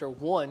Mark chapter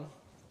 1,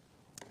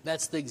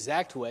 that's the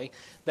exact way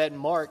that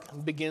Mark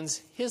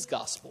begins his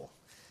gospel.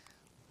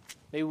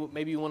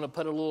 Maybe you want to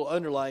put a little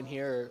underline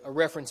here, a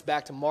reference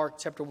back to Mark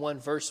chapter 1,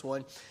 verse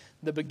 1.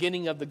 The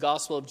beginning of the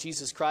gospel of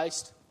Jesus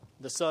Christ,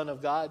 the Son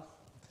of God.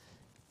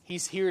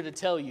 He's here to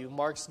tell you,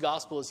 Mark's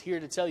gospel is here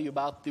to tell you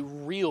about the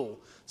real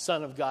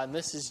Son of God. And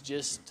this is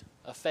just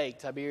a fake.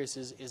 Tiberius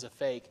is a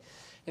fake.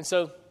 And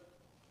so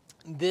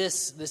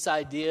this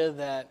idea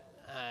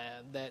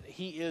that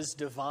he is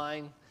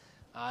divine,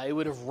 it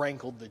would have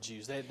rankled the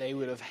Jews. They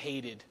would have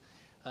hated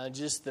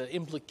just the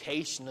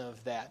implication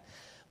of that,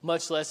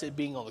 much less it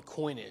being on the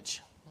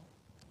coinage.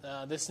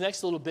 This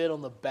next little bit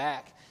on the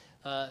back,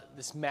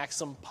 this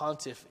Maxim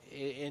Pontiff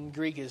in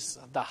Greek is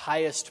the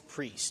highest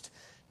priest.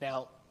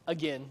 Now,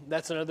 again,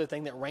 that's another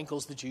thing that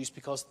rankles the Jews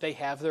because they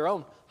have their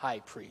own high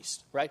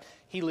priest, right?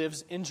 He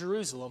lives in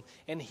Jerusalem,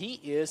 and he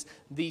is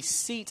the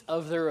seat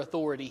of their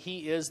authority.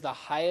 He is the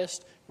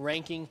highest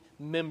ranking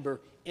member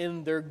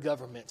in their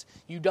government.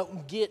 You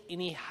don't get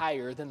any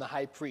higher than the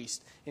high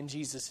priest in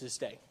Jesus'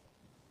 day.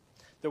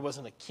 There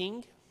wasn't a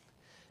king.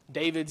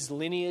 David's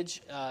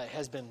lineage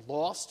has been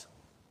lost,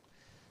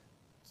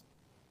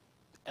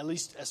 at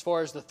least as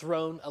far as the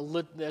throne,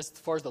 as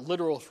far as the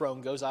literal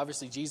throne goes.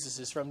 Obviously, Jesus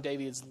is from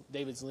David's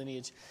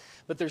lineage,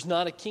 but there's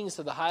not a king,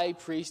 so the high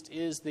priest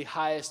is the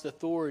highest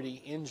authority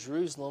in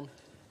Jerusalem,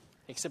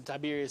 except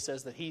Tiberius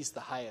says that he's the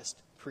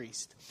highest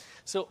priest.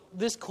 So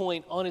this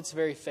coin on its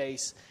very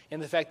face,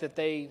 and the fact that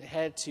they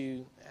had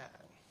to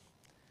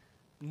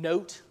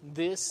note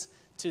this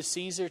to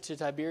Caesar, to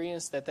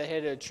Tiberius, that they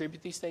had to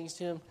attribute these things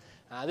to him,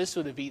 this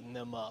would have eaten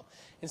them up.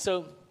 And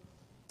so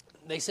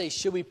they say,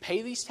 should we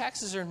pay these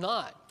taxes or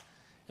not?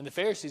 And the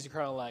Pharisees are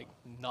kind of like,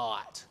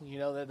 not. You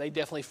know, they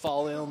definitely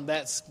fall in on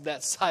that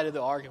side of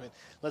the argument.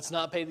 Let's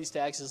not pay these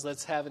taxes.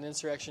 Let's have an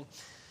insurrection.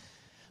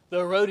 The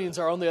Herodians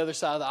are on the other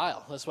side of the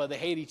aisle. That's why they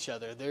hate each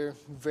other. They're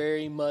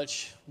very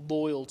much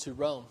loyal to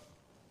Rome.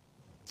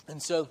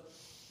 And so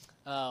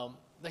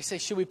they say,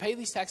 should we pay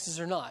these taxes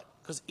or not?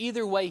 Because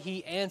either way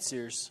he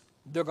answers,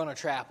 they're going to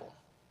trap him.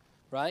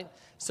 Right?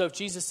 So if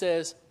Jesus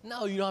says,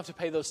 no, you don't have to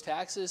pay those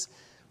taxes.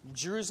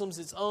 Jerusalem's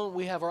its own.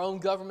 We have our own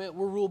government.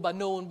 We're ruled by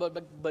no one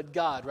but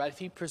God. Right? If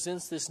he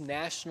presents this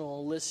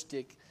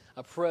nationalistic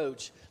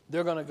approach,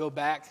 they're going to go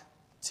back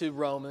to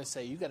Rome and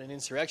say, you've got an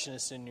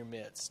insurrectionist in your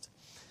midst.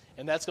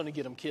 And that's going to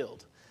get him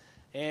killed.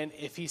 And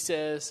if he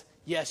says,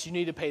 yes, you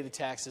need to pay the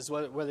taxes,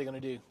 what are they going to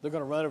do? They're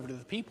going to run over to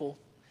the people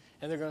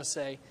and they're going to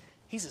say,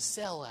 he's a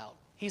sellout.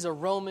 He's a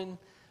Roman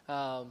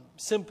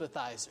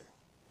sympathizer.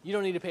 You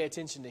don't need to pay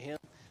attention to him.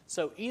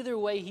 So either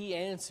way he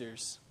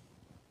answers,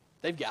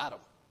 they've got him,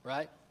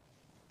 right?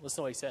 Listen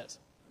to what he says.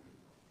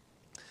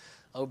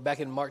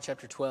 Back in Mark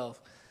chapter 12,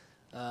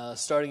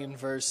 starting in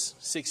verse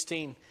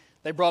 16,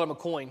 they brought him a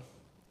coin,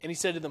 and he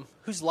said to them,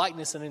 whose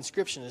likeness and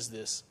inscription is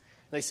this?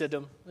 And they said to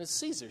him, it's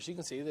Caesar's. You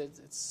can see that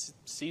it's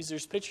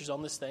Caesar's pictures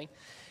on this thing.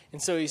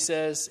 And so he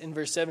says in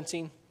verse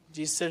 17,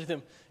 Jesus said to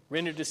them,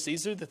 render to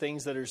Caesar the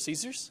things that are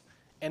Caesar's,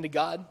 and to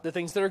God the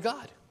things that are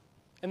God.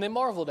 And they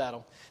marveled at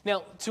him.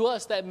 Now, to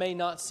us, that may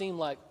not seem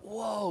like,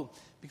 whoa,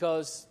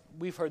 because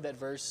we've heard that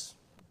verse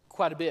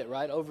quite a bit,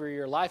 right? Over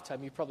your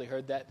lifetime, you've probably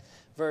heard that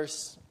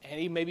verse, and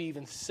he maybe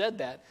even said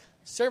that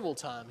several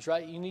times,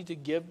 right? You need to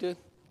give to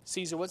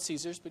Caesar what's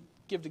Caesar's, but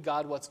give to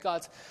God what's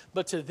God's.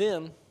 But to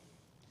them,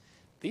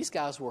 these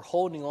guys were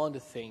holding on to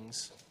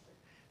things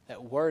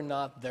that were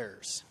not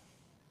theirs.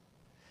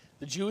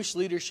 The Jewish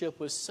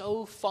leadership was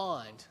so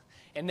fond,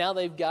 and now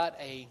they've got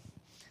a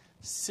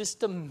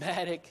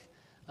systematic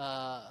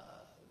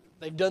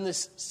they've done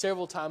this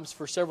several times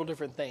for several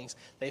different things.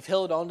 They've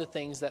held on to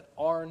things that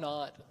are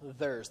not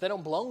theirs. They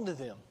don't belong to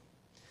them.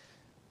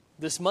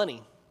 This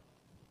money,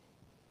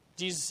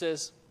 Jesus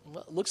says,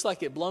 well, it looks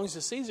like it belongs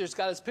to Caesar. It's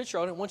got his picture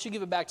on it. Why don't you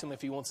give it back to him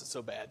if he wants it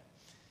so bad? And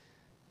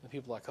the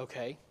people are like,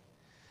 okay.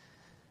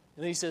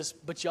 And then he says,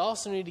 but you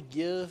also need to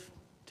give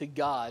to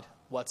God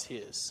what's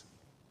his.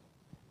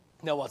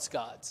 Now, what's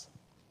God's?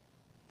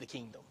 The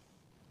kingdom.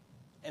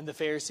 And the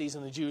Pharisees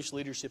and the Jewish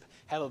leadership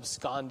have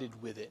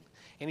absconded with it.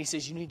 And he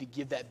says, you need to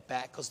give that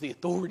back because the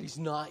authority's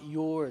not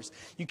yours.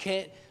 You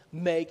can't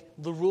make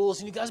the rules.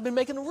 And you guys have been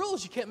making the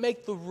rules. You can't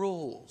make the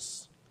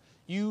rules.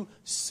 You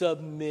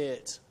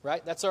submit,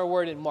 right? That's our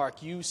word in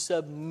Mark. You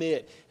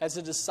submit. As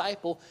a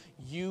disciple,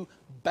 you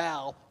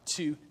bow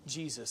to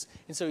Jesus.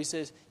 And so he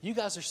says, you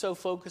guys are so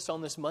focused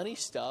on this money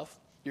stuff.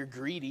 You're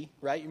greedy,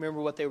 right? You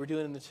remember what they were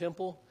doing in the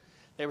temple?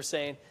 They were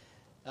saying,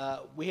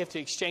 we have to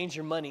exchange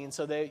your money. And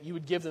so you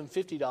would give them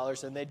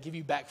 $50 and they'd give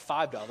you back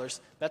 $5.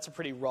 That's a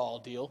pretty raw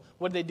deal.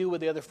 What did they do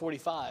with the other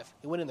 $45?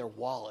 It went in their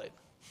wallet.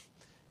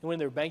 It went in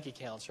their bank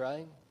accounts,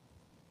 right?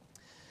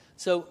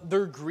 So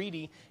they're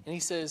greedy. And he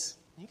says,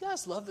 you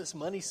guys love this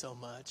money so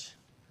much.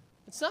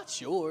 It's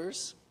not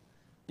yours.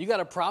 You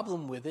got a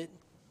problem with it.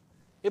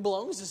 It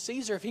belongs to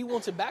Caesar. If he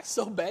wants it back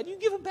so bad, you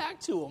give it back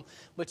to him.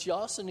 But you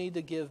also need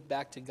to give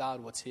back to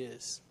God what's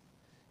his.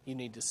 You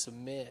need to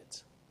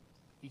submit.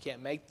 You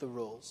can't make the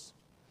rules.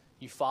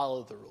 You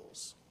follow the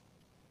rules.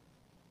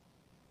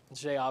 And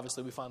today,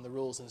 obviously, we find the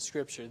rules in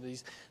Scripture.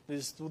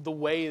 This the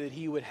way that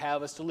he would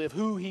have us to live,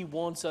 who he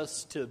wants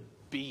us to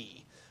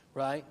be,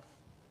 right?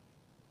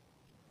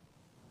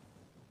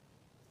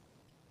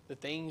 The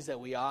things that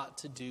we ought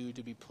to do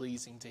to be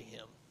pleasing to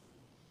him.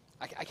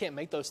 I can't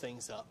make those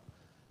things up.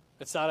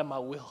 It's not in my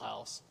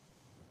wheelhouse.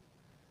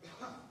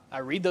 I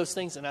read those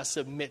things and I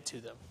submit to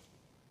them.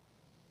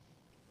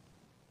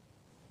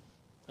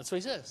 That's what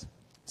he says.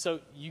 So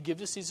you give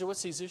to Caesar what's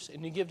Caesar's,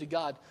 and you give to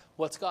God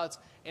what's God's.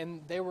 And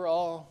they were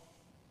all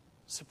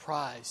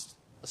surprised,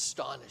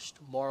 astonished,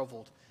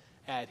 marveled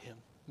at him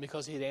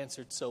because he had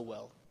answered so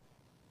well.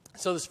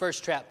 So this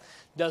first trap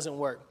doesn't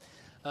work.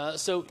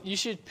 So you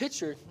should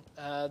picture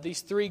these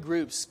three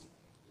groups.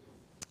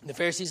 The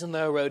Pharisees and the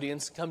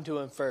Herodians come to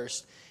him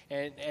first.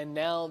 And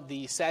now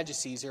the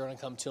Sadducees are going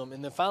to come to him.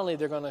 And then finally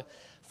they're going to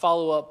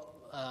follow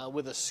up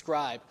with a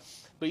scribe.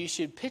 But you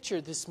should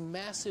picture this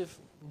massive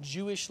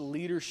Jewish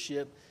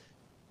leadership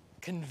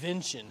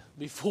convention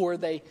before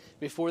they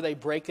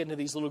break into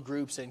these little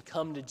groups and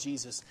come to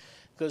Jesus.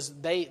 Because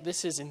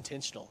this is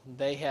intentional.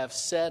 They have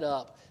set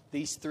up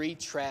these three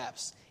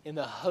traps in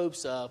the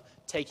hopes of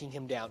taking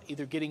him down,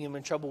 either getting him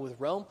in trouble with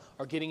Rome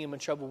or getting him in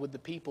trouble with the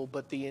people.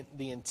 But the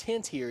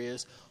intent here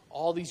is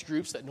all these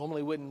groups that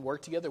normally wouldn't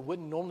work together,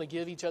 wouldn't normally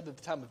give each other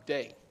the time of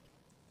day,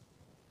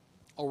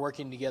 are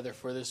working together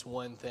for this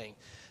one thing.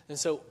 And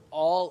so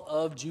all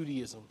of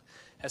Judaism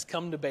has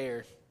come to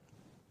bear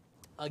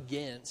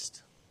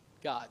against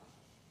God,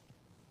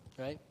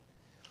 right?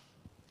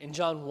 In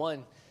John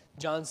 1,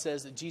 John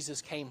says that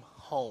Jesus came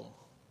home.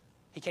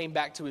 He came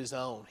back to his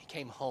own. He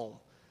came home.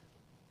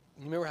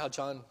 You remember how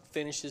John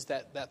finishes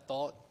that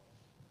thought?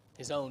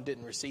 His own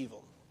didn't receive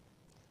him.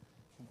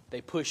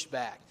 They pushed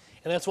back.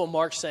 And that's what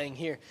Mark's saying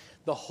here.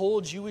 The whole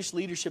Jewish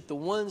leadership, the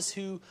ones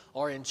who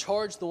are in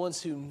charge, the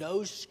ones who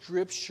know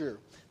Scripture,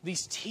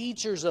 these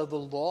teachers of the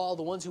law,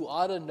 the ones who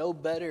ought to know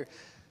better,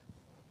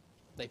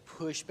 they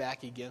push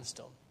back against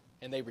them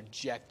and they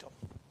reject them.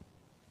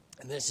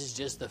 And this is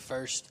just the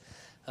first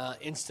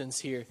instance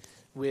here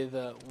with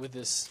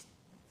this.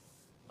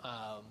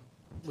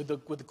 With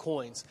the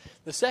coins.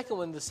 The second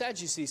one, the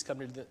Sadducees come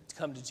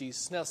to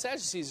Jesus. Now,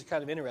 Sadducees are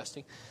kind of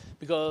interesting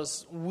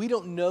because we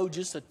don't know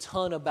just a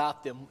ton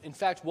about them. In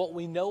fact, what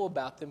we know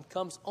about them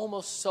comes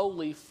almost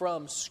solely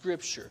from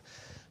Scripture.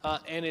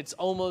 And it's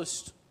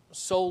almost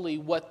solely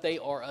what they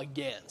are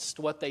against,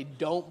 what they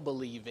don't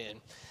believe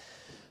in.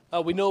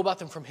 We know about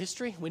them from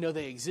history. We know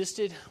they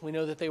existed. We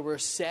know that they were a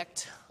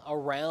sect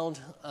around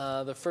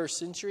the first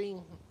century,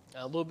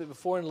 a little bit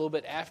before and a little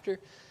bit after.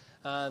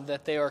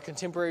 That they are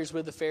contemporaries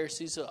with the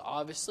Pharisees,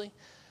 obviously.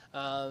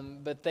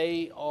 But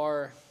they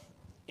are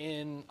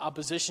in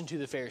opposition to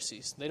the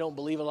Pharisees. They don't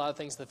believe a lot of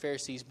things the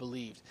Pharisees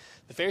believed.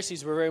 The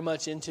Pharisees were very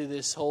much into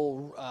this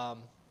whole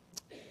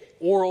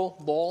oral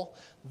law,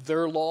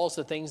 their laws,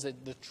 the things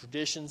that the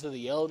traditions of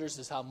the elders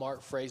is how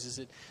Mark phrases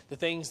it, the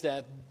things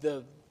that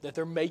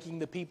they're making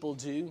the people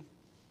do,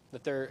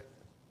 that they're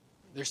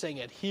saying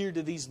adhere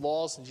to these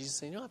laws. And Jesus is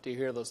saying, you don't have to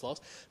adhere to those laws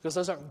because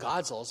those aren't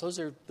God's laws. Those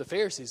are the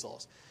Pharisees'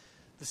 laws.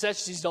 The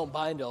Sadducees don't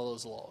buy into all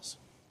those laws,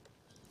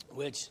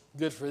 which,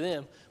 good for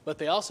them, but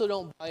they also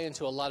don't buy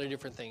into a lot of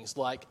different things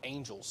like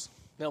angels.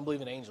 They don't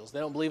believe in angels.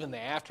 They don't believe in the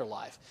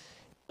afterlife.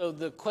 So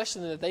the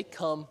question that they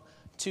come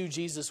to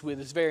Jesus with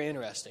is very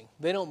interesting.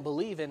 They don't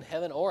believe in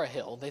heaven or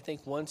hell. They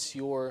think once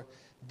you're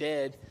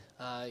dead,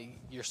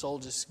 your soul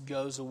just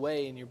goes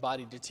away and your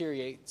body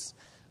deteriorates,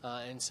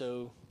 and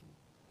so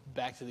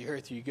back to the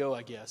earth you go,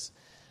 I guess.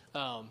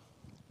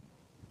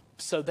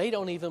 So they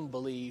don't even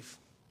believe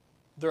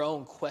their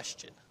own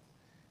question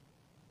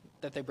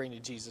that they bring to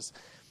Jesus.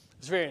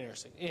 It's very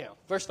interesting.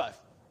 Verse 5.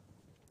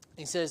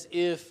 He says,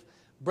 if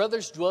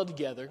brothers dwell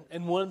together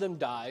and one of them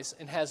dies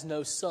and has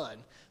no son,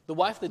 the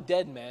wife of the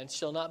dead man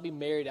shall not be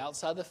married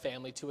outside the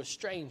family to a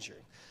stranger.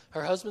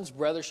 Her husband's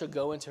brother shall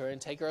go into her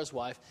and take her as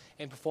wife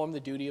and perform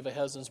the duty of a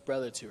husband's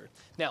brother to her.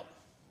 Now,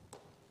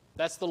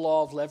 that's the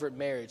law of levirate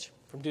marriage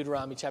from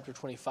Deuteronomy chapter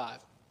 25.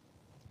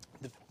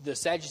 The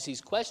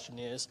Sadducees' question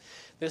is,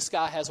 this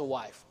guy has a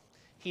wife.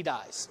 He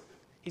dies.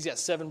 He's got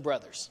 7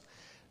 brothers.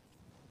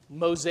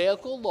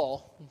 Mosaical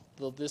law,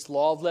 this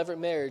law of levirate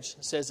marriage,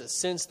 says that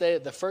since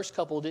the first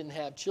couple didn't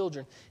have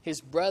children,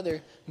 his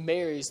brother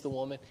marries the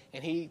woman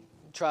and he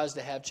tries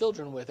to have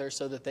children with her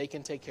so that they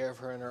can take care of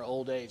her in her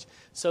old age,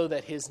 so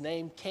that his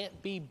name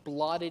can't be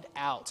blotted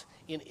out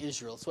in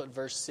Israel. That's what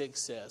verse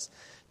 6 says.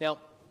 Now,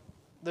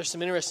 there's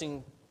some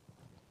interesting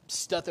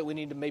stuff that we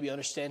need to maybe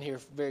understand here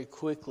very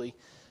quickly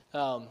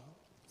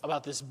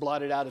about this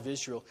blotted out of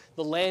Israel.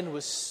 The land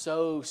was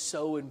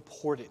so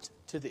important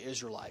to the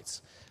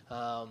Israelites.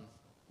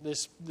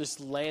 This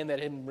land that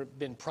had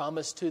been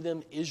promised to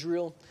them,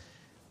 Israel,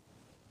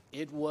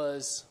 it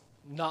was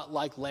not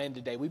like land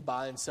today. We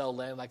buy and sell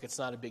land like it's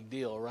not a big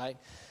deal, right?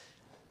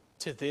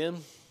 To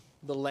them,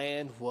 the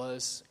land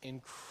was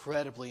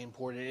incredibly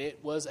important. It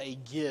was a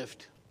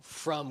gift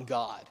from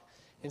God.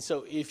 And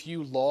so if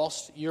you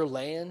lost your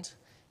land,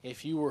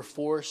 if you were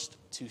forced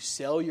to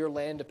sell your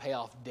land to pay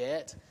off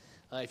debt,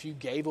 if you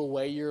gave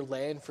away your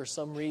land for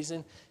some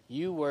reason,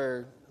 you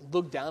were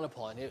looked down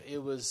upon.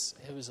 It was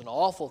an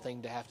awful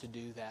thing to have to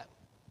do that.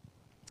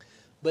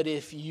 But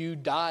if you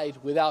died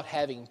without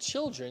having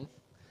children,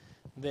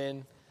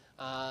 then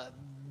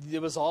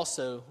it was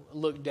also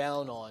looked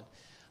down on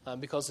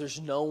because there's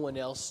no one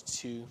else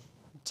to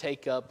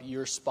take up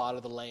your spot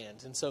of the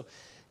land. And so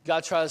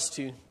God tries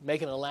to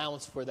make an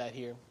allowance for that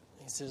here.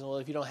 He says, well,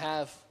 if you don't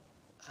have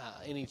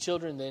any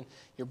children, then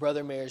your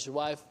brother marries your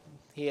wife.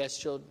 He has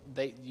children.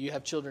 You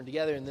have children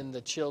together, and then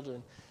the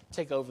children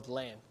take over the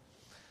land.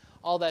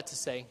 All that to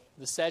say,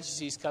 the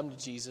Sadducees come to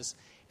Jesus,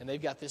 and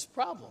they've got this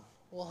problem.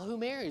 Well, who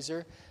marries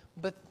her?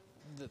 But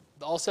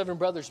all 7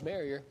 brothers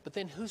marry her, but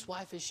then whose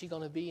wife is she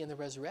going to be in the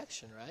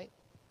resurrection, right?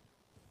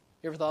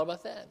 You ever thought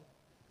about that?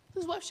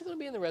 Whose wife is she going to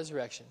be in the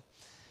resurrection?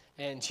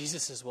 And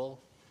Jesus says, well,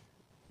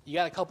 you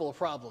got a couple of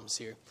problems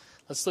here.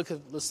 Let's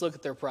look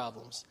at their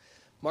problems.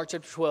 Mark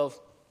chapter 12,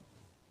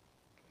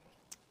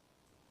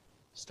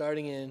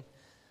 starting in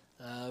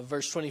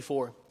verse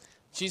 24.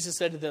 Jesus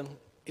said to them,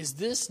 "Is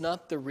this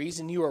not the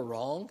reason you are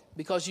wrong?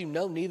 Because you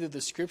know neither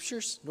the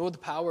Scriptures nor the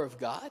power of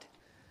God?"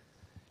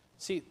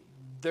 See,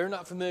 they're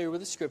not familiar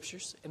with the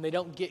Scriptures, and they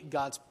don't get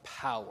God's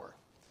power.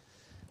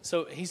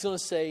 So he's going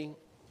to say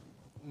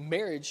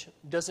marriage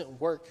doesn't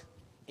work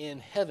in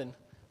heaven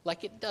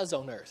like it does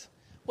on earth.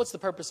 What's the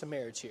purpose of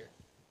marriage here?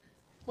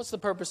 What's the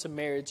purpose of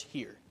marriage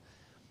here?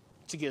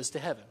 To get us to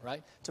heaven,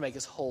 right? To make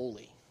us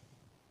holy.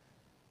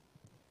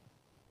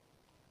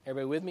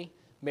 Everybody with me?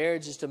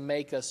 Marriage is to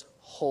make us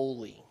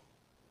holy.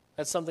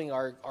 That's something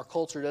our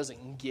culture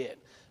doesn't get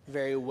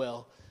very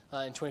well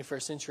in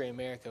 21st century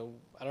America.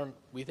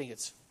 We think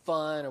it's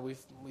fun, or we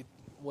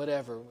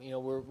whatever. You know,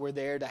 we're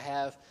there to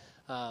have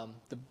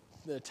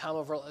the time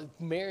of our life.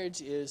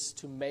 Marriage is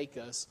to make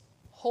us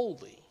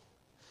holy.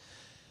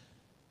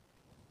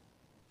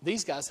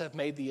 These guys have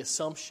made the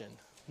assumption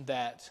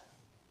that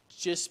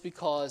just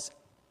because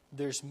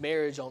there's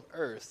marriage on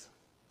earth,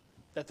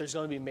 that there's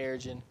going to be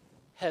marriage in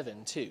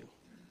heaven too.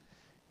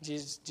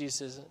 Jesus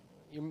says,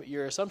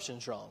 your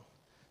assumption's wrong.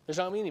 There's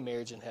not going to be any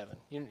marriage in heaven.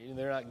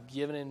 They're not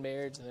given in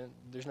marriage, and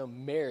there's no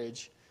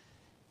marriage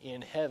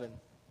in heaven.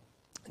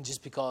 And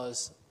just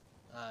because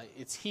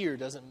it's here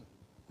doesn't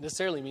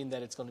necessarily mean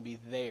that it's going to be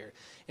there.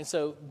 And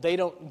so they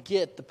don't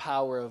get the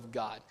power of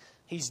God.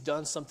 He's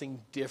done something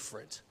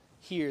different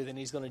here than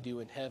he's going to do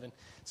in heaven.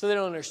 So they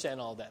don't understand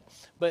all that.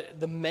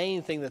 But the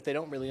main thing that they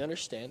don't really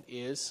understand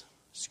is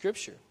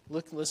Scripture.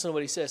 Listen to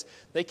what he says.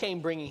 They came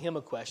bringing him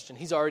a question.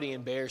 He's already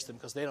embarrassed them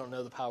because they don't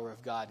know the power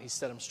of God. He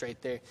set them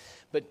straight there.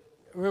 But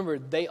remember,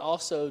 they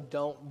also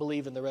don't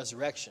believe in the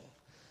resurrection.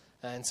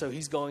 And so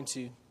he's going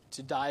to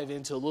dive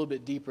into a little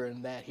bit deeper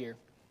in that here.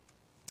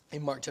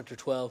 In Mark chapter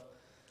 12,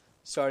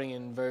 starting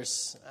in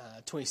verse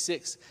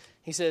 26,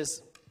 he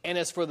says, "And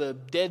as for the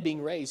dead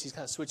being raised," he's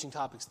kind of switching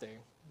topics there.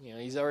 You know,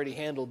 he's already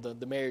handled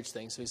the marriage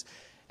thing. So he's,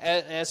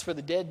 "As for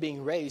the dead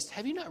being raised,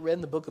 have you not read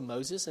in the book of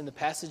Moses, in the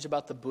passage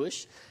about the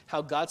bush,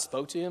 how God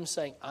spoke to him,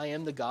 saying, 'I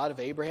am the God of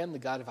Abraham, the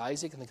God of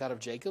Isaac, and the God of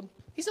Jacob'?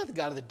 He's not the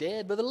God of the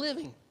dead, but the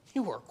living.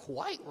 You are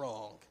quite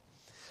wrong."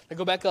 Now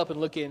go back up and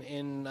look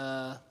in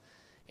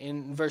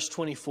verse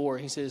 24.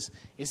 He says,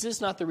 "Is this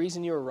not the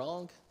reason you are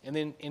wrong?" And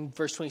then in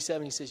verse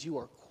 27, he says, "You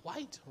are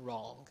quite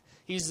wrong."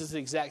 He uses the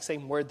exact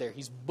same word there.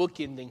 He's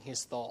bookending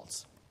his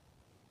thoughts.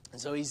 And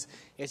so it's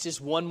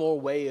just one more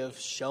way of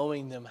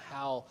showing them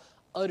how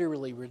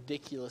utterly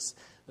ridiculous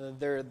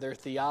their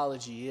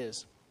theology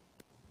is.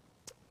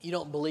 You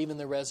don't believe in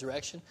the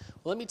resurrection?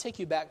 Well, let me take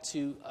you back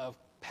to a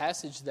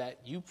passage that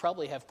you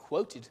probably have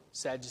quoted,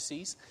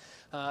 Sadducees,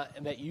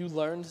 and that you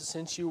learned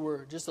since you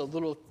were just a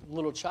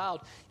little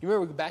child. You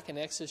remember back in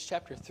Exodus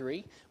chapter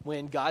 3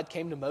 when God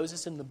came to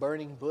Moses in the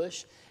burning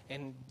bush,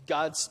 and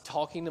God's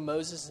talking to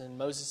Moses, and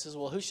Moses says,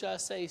 "Well, who should I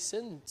say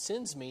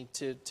sends me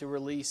to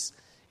release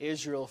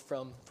Israel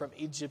from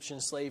Egyptian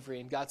slavery?"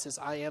 And God says,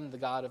 "I am the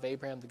God of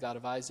Abraham, the God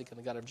of Isaac, and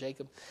the God of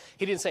Jacob."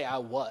 He didn't say, "I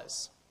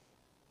was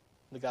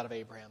the God of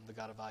Abraham, the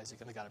God of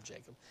Isaac, and the God of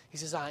Jacob." He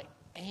says, "I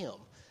am,"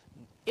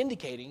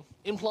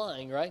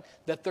 implying, right,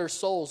 that their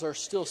souls are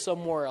still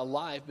somewhere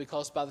alive,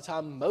 because by the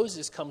time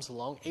Moses comes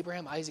along,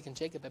 Abraham, Isaac, and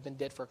Jacob have been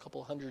dead for a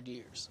couple hundred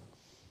years.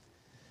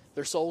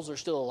 Their souls are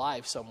still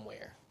alive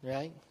somewhere,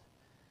 right?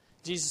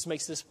 Jesus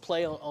makes this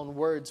play on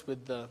words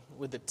with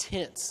the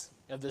tense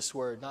of this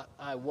word. Not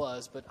I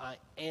was, but I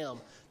am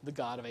the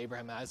God of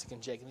Abraham, Isaac,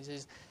 and Jacob. He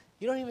says,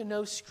 you don't even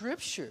know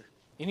Scripture.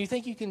 And you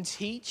think you can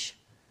teach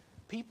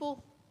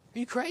people? Are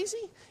you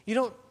crazy? You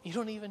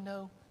don't even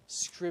know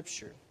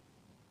Scripture.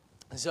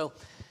 And so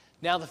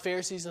now the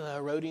Pharisees and the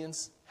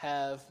Herodians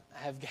have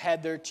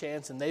had their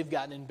chance and they've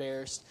gotten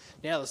embarrassed.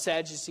 Now the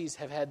Sadducees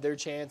have had their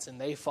chance and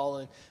they've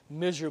fallen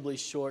miserably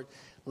short.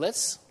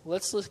 Let's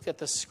look at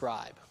the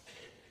scribe.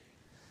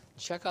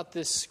 Check out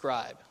this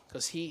scribe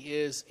because he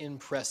is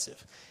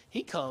impressive.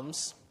 He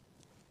comes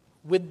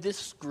with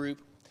this group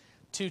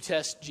to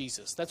test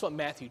Jesus. That's what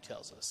Matthew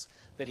tells us,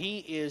 that he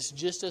is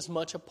just as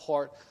much a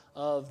part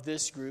of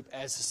this group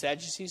as the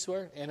Sadducees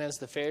were and as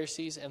the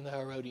Pharisees and the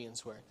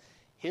Herodians were.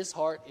 His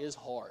heart is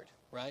hard,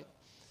 right?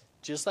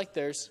 Just like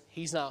theirs.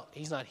 He's not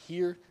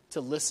here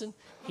to listen.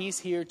 He's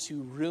here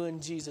to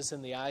ruin Jesus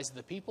in the eyes of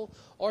the people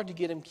or to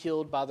get him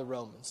killed by the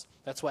Romans.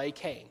 That's why he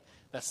came.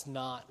 That's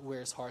not where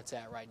his heart's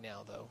at right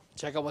now, though.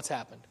 Check out what's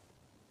happened.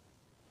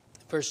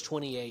 Verse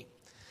 28.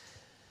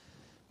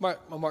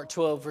 Mark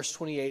 12, verse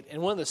 28.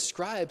 And one of the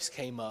scribes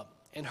came up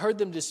and heard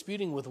them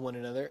disputing with one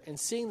another, and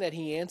seeing that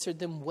he answered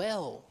them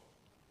well.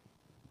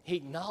 He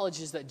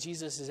acknowledges that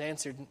Jesus has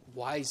answered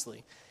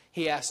wisely.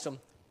 He asked him,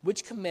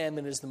 which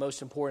commandment is the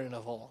most important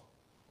of all?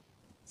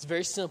 It's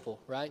very simple,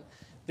 right?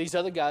 These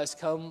other guys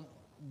come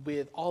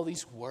with all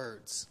these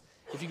words.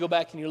 If you go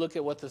back and you look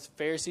at what the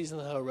Pharisees and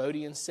the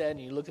Herodians said,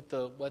 and you look at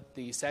what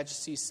the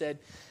Sadducees said,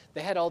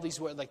 they had all these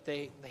words, like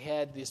they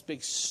had this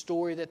big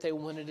story that they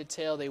wanted to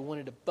tell. They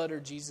wanted to butter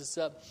Jesus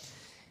up.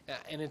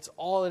 And it's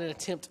all in an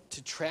attempt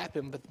to trap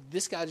him. But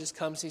this guy just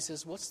comes, he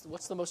says,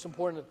 what's the most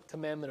important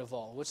commandment of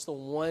all? What's the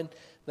one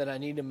that I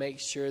need to make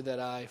sure that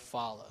I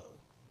follow?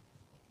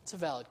 It's a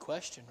valid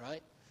question,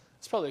 right?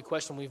 It's probably a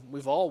question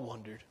we've all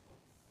wondered.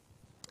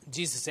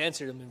 Jesus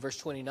answered him in verse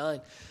 29.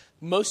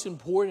 Most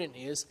important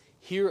is,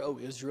 hear, O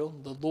Israel,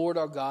 the Lord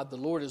our God, the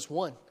Lord is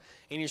one.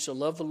 And you shall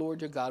love the Lord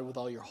your God with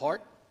all your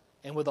heart,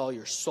 and with all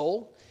your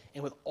soul,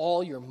 and with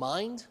all your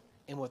mind,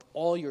 and with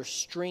all your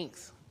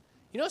strength.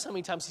 You notice how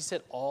many times he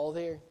said all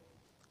there?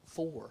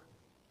 4.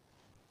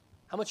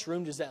 How much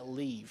room does that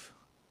leave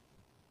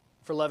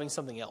for loving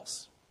something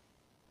else?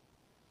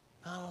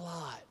 Not a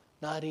lot.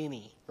 Not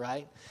any,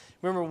 right?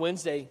 Remember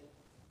Wednesday,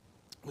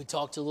 we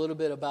talked a little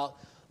bit about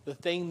the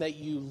thing that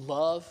you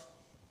love,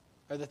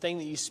 or the thing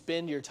that you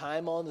spend your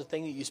time on, the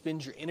thing that you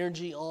spend your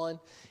energy on,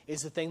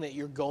 is the thing that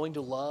you're going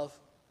to love.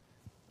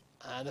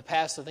 In the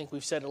past, I think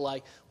we've said it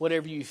like,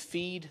 whatever you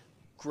feed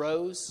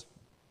grows,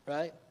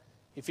 right?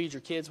 You feed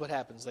your kids, what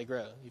happens? They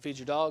grow. You feed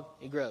your dog,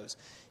 it grows.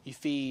 You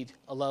feed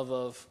a love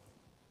of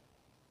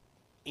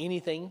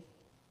anything,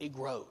 it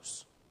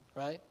grows,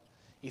 right?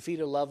 You feed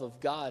a love of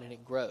God and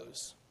it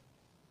grows.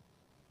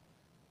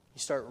 You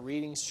start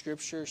reading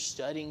Scripture,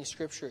 studying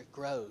Scripture, it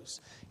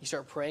grows. You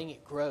start praying,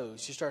 it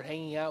grows. You start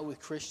hanging out with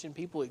Christian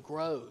people, it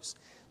grows.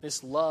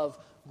 This love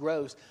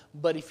grows.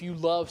 But if you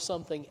love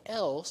something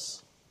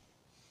else,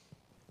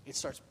 it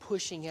starts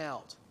pushing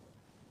out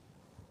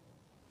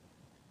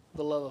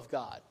the love of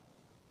God,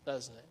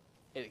 doesn't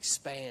it? It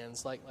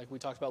expands, like we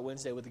talked about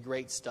Wednesday with the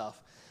great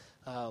stuff,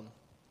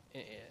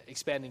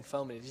 expanding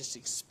foam. It just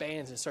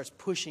expands and starts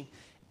pushing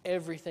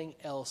everything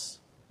else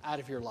out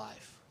of your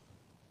life.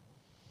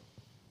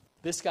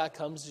 This guy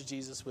comes to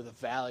Jesus with a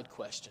valid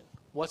question.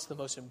 What's the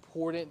most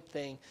important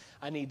thing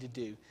I need to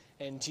do?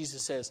 And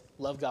Jesus says,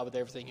 love God with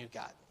everything you've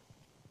got.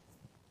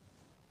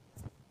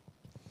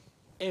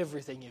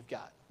 Everything you've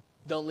got.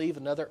 Don't leave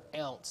another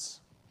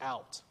ounce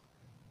out.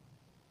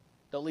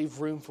 Don't leave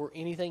room for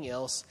anything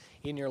else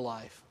in your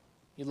life.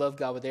 You love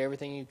God with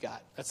everything you've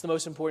got. That's the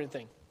most important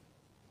thing.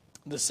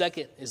 The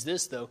second is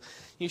this, though.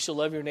 You shall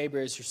love your neighbor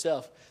as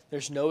yourself.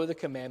 There's no other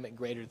commandment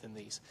greater than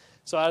these.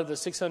 So out of the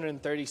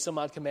 630 some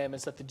odd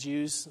commandments that the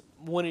Jews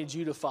wanted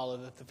you to follow,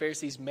 that the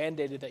Pharisees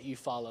mandated that you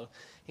follow,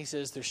 he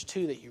says there's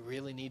 2 that you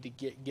really need to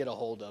get a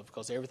hold of,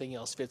 because everything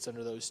else fits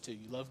under those 2.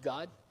 You love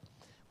God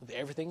with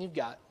everything you've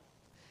got,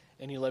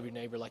 and you love your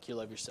neighbor like you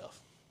love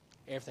yourself.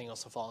 Everything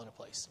else will fall into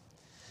place.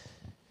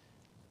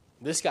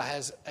 This guy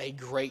has a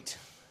great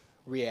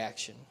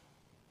reaction.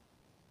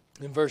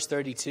 In verse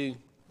 32,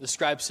 the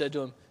scribe said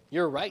to him,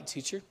 "You're right,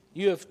 teacher.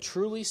 You have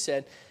truly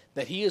said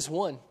that he is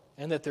one,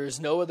 and that there is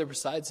no other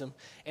besides him,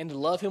 and to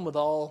love him with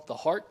all the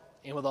heart,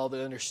 and with all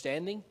the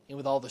understanding, and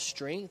with all the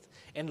strength,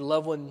 and to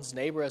love one's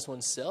neighbor as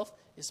oneself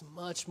is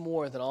much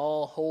more than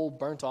all whole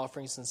burnt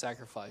offerings and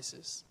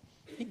sacrifices."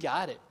 He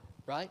got it,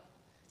 right?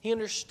 He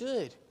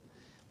understood.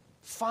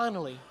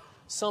 Finally,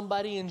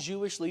 somebody in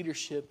Jewish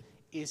leadership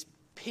is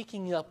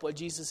picking up what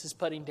Jesus is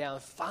putting down.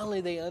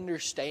 Finally, they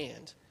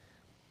understand.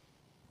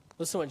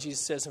 Listen to what Jesus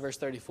says in verse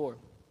 34.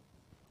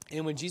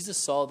 And when Jesus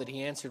saw that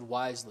he answered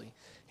wisely,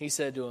 he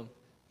said to him,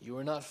 "You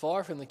are not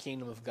far from the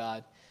kingdom of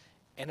God."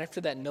 And after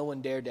that, no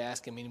one dared to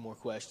ask him any more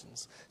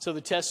questions. So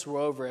the tests were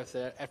over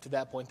after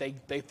that point.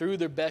 They threw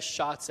their best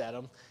shots at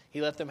him.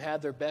 He let them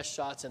have their best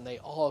shots, and they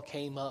all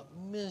came up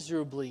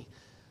miserably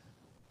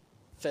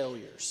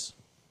failures.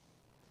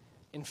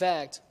 In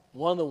fact,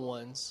 one of the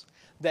ones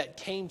that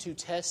came to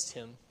test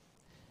him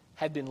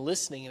had been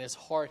listening and his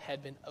heart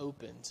had been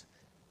opened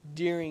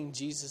during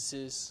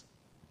Jesus'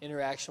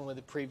 interaction with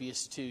the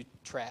previous two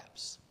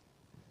traps.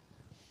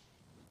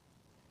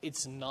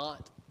 It's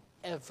not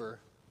ever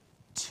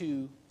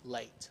too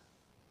late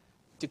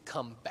to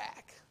come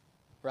back,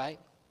 right?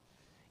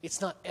 It's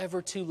not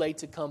ever too late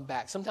to come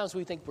back. Sometimes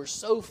we think we're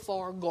so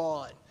far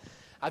gone.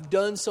 I've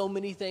done so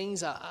many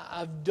things.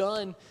 I've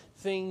done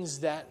things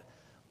that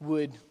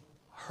would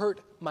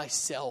hurt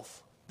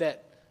myself,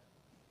 that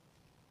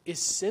is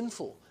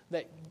sinful,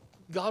 that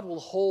God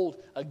will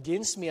hold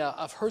against me.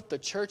 I've hurt the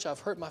church. I've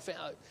hurt my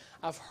family.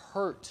 I've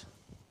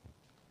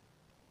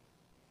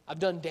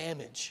done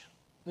damage.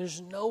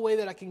 There's no way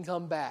that I can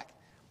come back.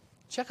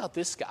 Check out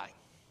this guy.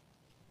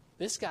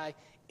 This guy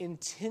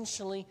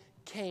intentionally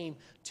came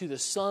to the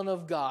Son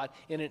of God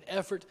in an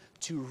effort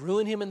to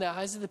ruin him in the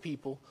eyes of the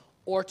people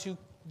or to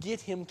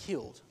get him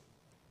killed.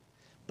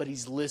 But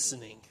he's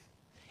listening,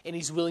 and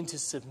he's willing to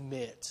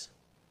submit.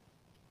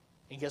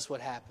 And guess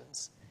what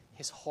happens?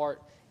 His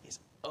heart is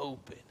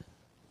open,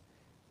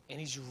 and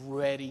he's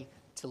ready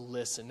to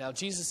listen. Now,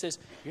 Jesus says,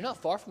 you're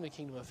not far from the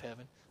kingdom of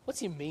heaven. What's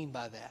he mean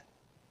by that?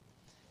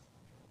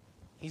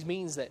 He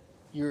means that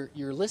you're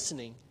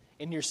listening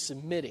and you're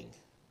submitting,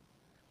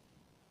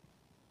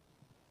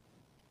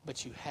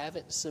 but you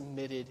haven't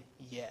submitted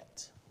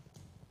yet.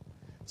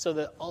 So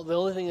the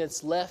only thing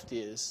that's left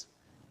is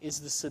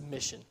the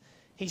submission.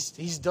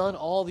 He's done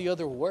all the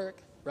other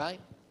work, right?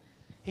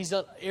 He's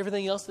done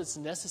everything else that's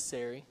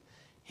necessary.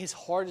 His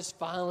heart is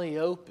finally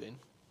open.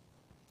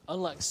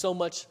 Unlike so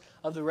much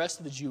of the rest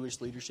of the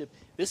Jewish leadership,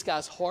 this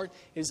guy's heart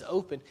is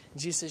open.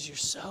 And Jesus says, you're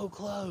so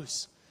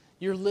close.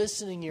 You're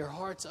listening. Your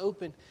heart's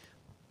open.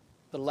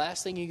 The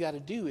last thing you got to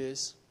do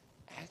is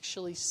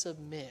actually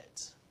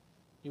submit.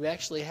 You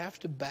actually have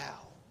to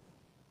bow.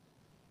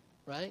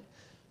 Right?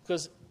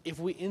 Because if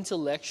we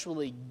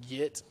intellectually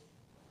get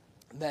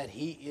that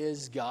he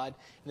is God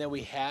and that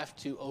we have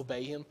to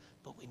obey him,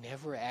 but we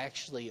never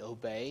actually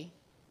obey,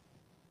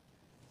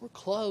 we're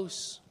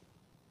close,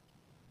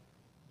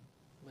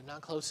 but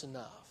not close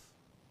enough.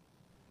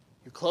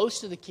 You're close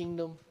to the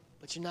kingdom,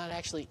 but you're not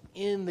actually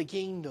in the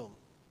kingdom.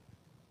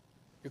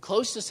 You're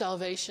close to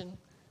salvation,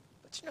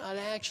 but you're not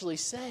actually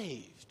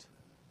saved.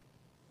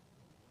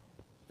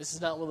 This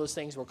is not one of those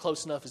things where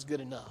close enough is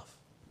good enough.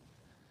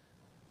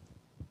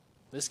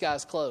 This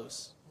guy's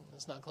close.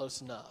 It's not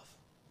close enough.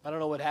 I don't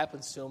know what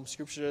happens to him.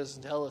 Scripture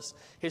doesn't tell us.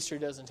 History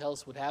doesn't tell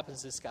us what happens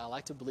to this guy. I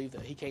like to believe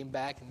that he came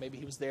back and maybe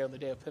he was there on the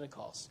day of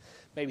Pentecost.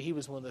 Maybe he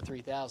was one of the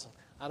 3,000.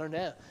 I don't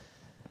know.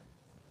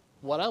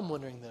 What I'm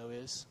wondering, though,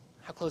 is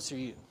how close are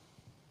you?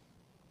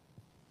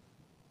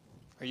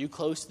 Are you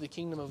close to the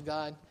kingdom of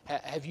God?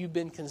 Have you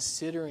been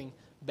considering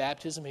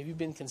baptism? Have you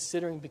been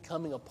considering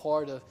becoming a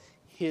part of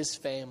his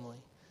family?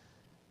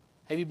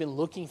 Have you been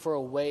looking for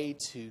a way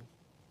to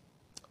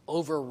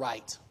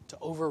overwrite, to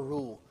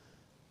overrule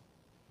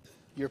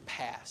your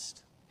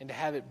past and to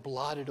have it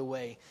blotted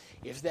away?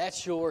 If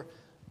that's your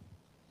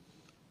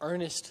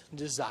earnest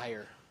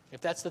desire, if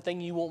that's the thing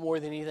you want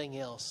more than anything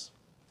else,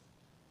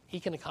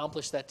 he can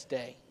accomplish that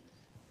today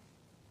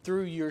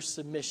through your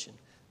submission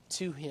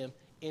to him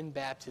in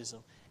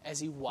baptism. As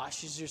he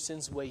washes your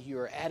sins away, you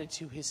are added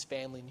to his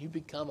family and you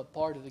become a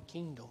part of the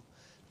kingdom.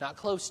 Not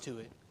close to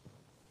it,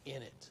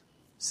 in it,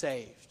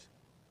 saved.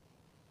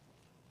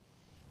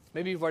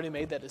 Maybe you've already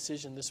made that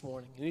decision this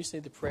morning. You just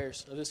need the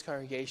prayers of this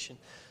congregation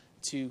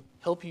to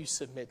help you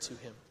submit to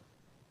him,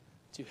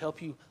 to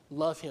help you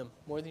love him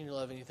more than you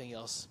love anything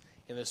else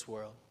in this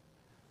world,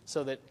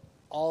 so that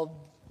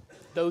all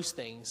those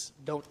things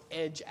don't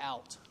edge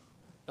out,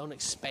 don't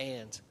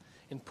expand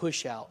and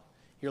push out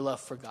your love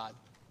for God.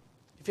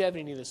 If you have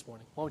any need this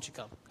morning, why don't you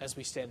come as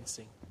we stand and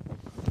sing?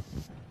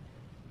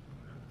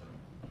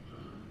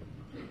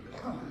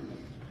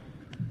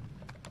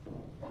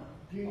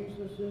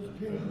 Jesus is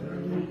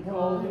King,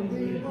 calling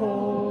thee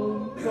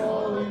home,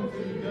 calling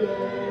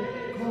today,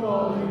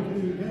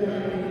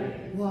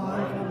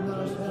 why from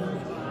the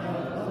sunshine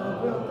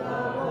of wilt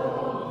thou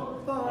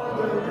roam,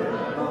 farther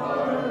and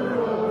farther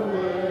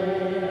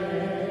away,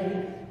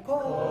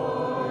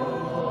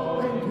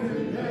 calling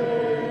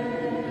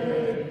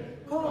today,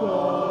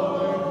 calling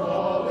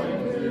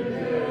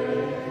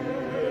today,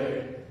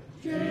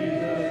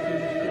 Jesus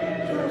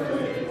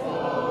is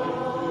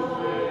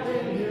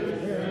calling his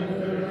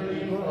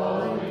tenderly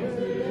calling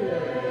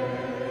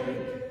today,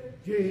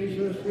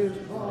 Jesus is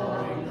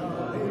calling the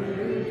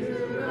weary to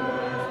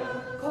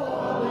rest,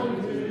 calling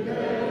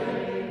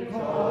today,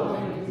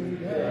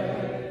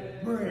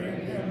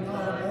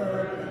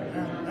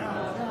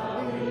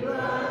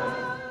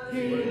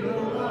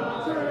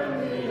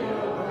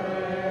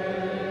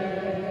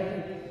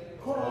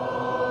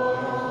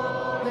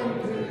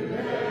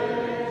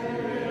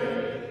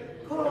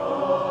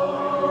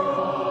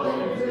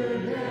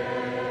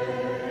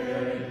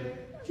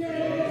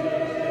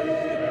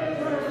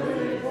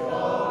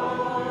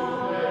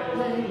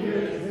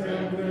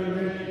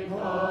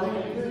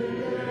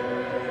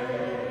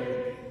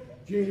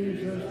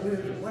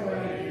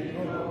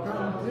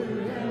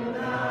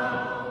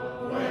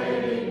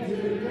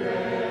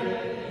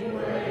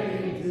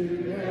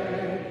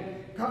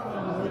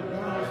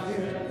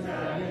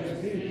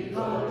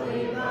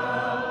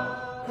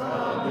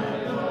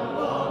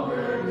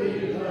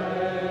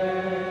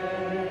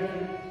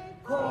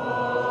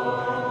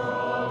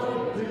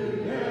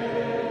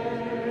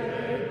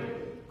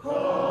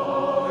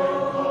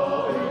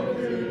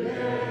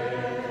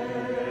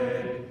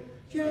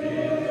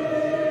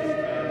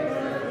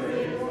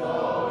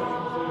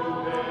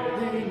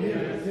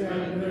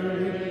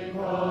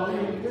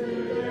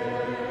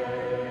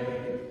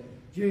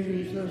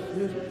 Jesus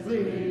is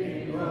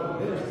pleading, oh,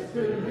 listen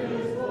to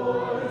his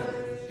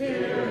voice.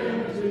 Hear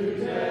him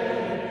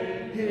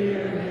today,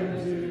 hear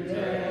him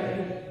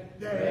today.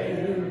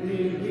 They who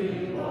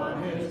believe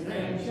on his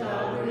name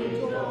shall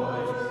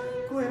rejoice.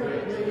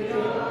 Quickly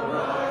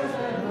arise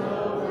and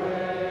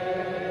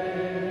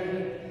away.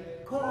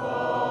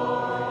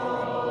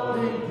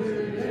 Calling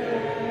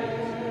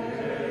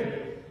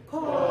today,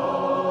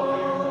 calling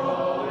today.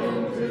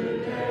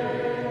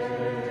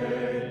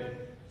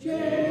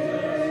 Jesus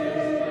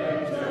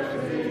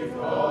is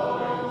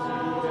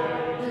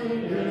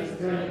calling, is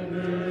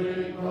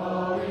tenderly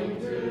calling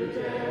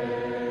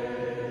today.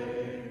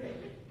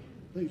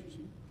 Please.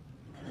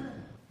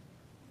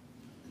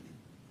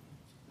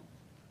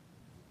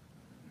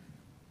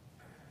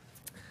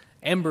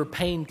 Amber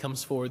Payne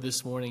comes forward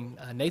this morning.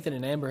 Nathan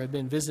and Amber have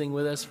been visiting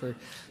with us for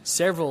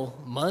several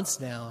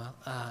months now.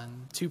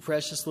 Two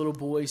precious little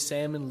boys,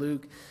 Sam and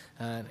Luke.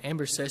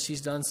 Amber says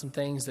she's done some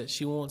things that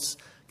she wants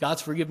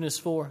God's forgiveness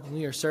for.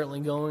 We are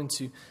certainly going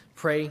to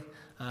pray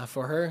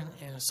for her.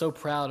 And I'm so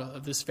proud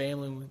of this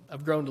family.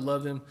 I've grown to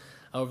love them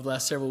over the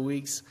last several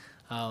weeks.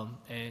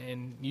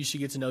 And you should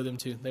get to know them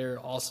too. They're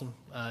awesome.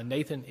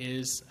 Nathan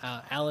is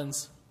Alan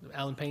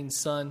Payne's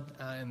son,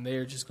 and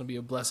they're just going to be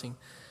a blessing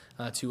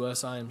to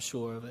us, I am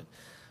sure of it.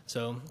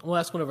 So we'll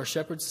ask one of our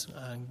shepherds,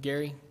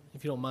 Gary,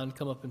 if you don't mind,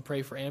 come up and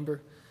pray for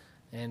Amber,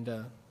 and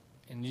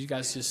you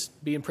guys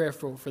just be in prayer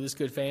for this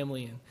good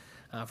family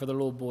and for their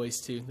little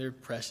boys too. They're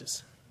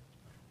precious.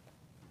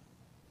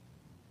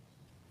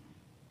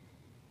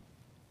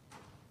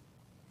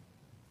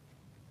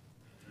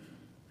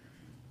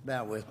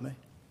 Bow with me.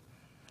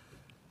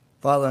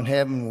 Father in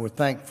heaven, we're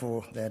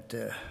thankful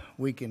that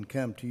we can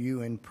come to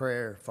you in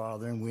prayer,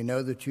 Father, and we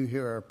know that you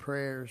hear our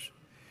prayers.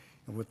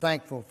 And we're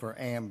thankful for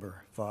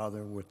Amber,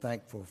 Father. We're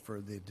thankful for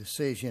the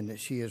decision that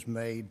she has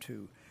made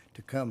to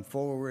come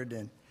forward.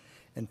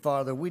 And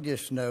Father, we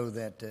just know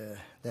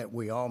that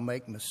we all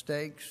make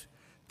mistakes,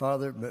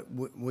 Father, but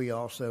we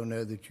also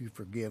know that you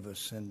forgive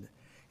us. And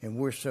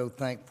we're so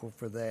thankful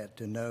for that,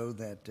 to know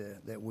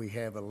that we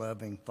have a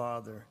loving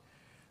Father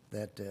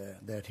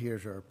that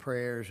hears our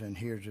prayers and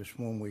hears us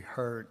when we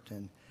hurt.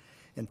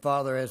 And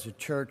Father, as a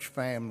church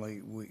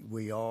family,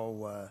 we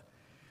all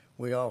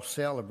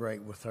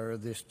celebrate with her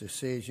this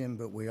decision,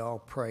 but we all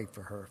pray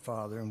for her,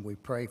 Father, and we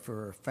pray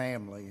for her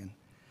family.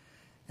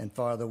 And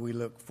Father, we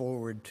look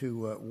forward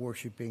to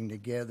worshiping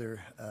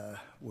together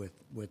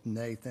with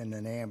Nathan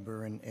and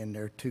Amber and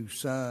their two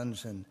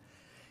sons. And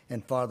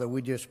Father,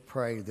 we just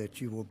pray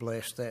that you will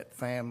bless that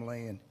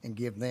family and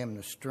give them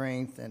the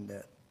strength and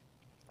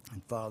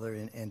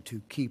Father, and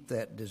to keep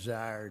that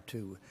desire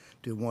to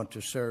want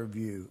to serve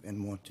you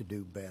and want to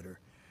do better.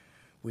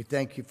 We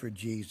thank you for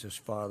Jesus,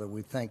 Father.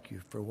 We thank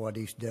you for what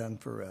he's done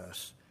for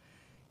us.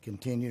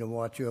 Continue to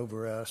watch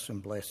over us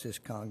and bless this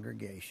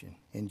congregation.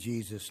 In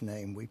Jesus'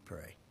 name we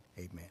pray.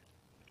 Amen.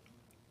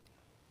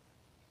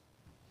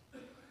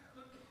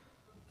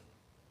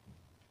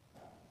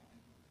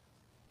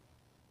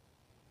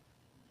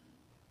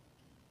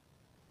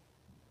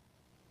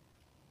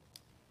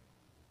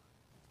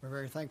 We're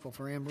very thankful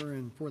for Amber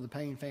and for the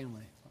Payne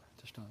family at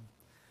this time.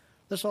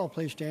 Let's all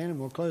please stand, and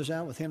we'll close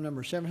out with hymn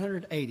number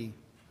 780.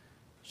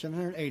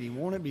 780.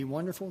 Won't it be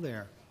wonderful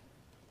there?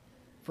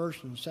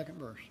 First and second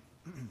verse.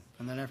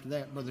 And then after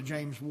that, Brother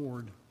James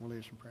Ward will lead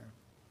us in prayer.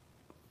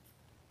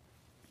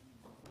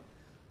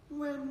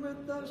 When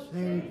with the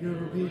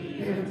Savior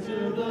we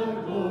enter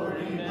the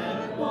glory,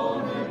 and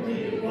won't it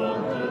be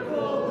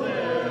wonderful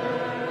there?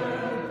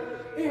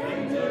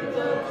 Into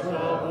the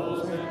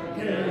troubles and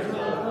cares of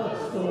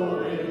the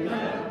story,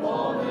 and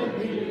won't it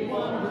be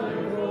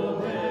wonderful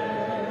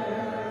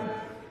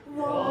there?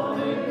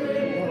 Won't it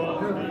be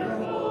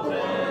wonderful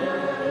there?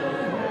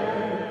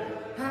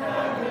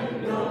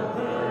 Having no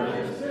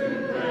courage to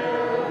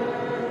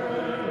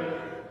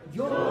bear,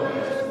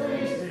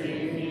 joyously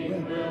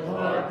singing with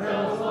heart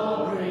bells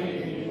all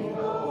ringing,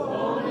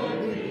 won't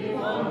it be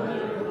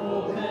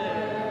wonderful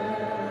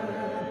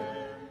there?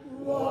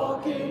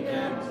 Walking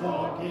and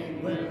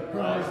talking with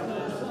Christ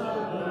the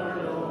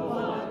Son,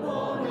 oh,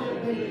 won't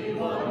it be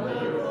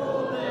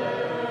wonderful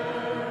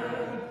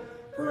there?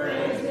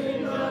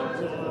 Praising,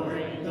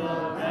 adoring the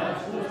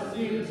matchless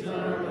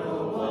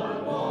eternal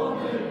one,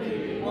 won't it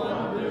be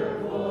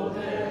wonderful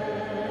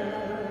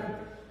there?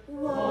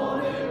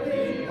 Won't it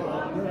be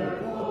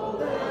wonderful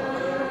there?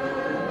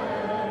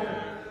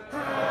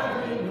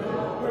 Having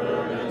no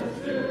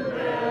burdens to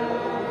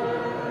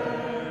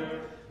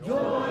bear,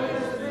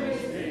 joyously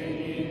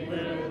singing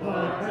with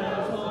heart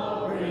bells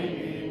all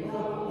ringing,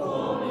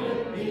 won't it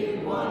be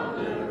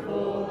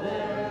wonderful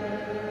there?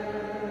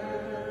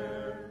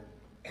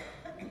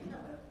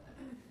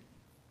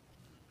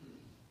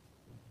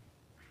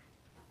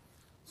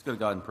 Let's go to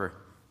God in prayer.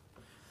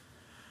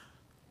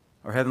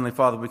 Our Heavenly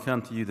Father, we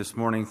come to you this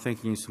morning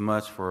thanking you so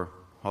much for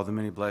all the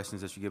many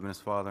blessings that you've given us,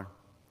 Father.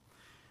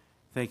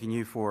 Thanking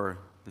you for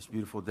this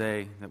beautiful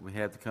day that we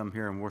had to come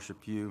here and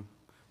worship you,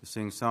 to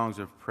sing songs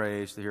of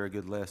praise, to hear a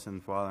good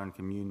lesson, Father, and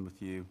commune with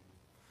you.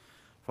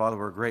 Father,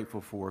 we're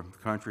grateful for the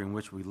country in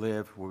which we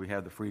live, where we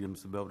have the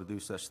freedoms to be able to do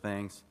such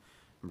things.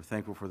 And we're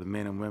thankful for the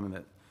men and women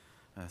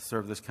that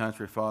serve this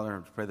country,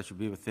 Father. I pray that you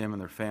be with them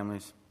and their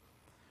families.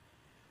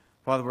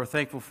 Father, we're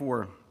thankful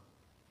for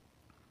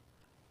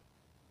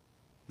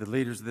the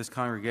leaders of this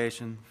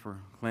congregation, for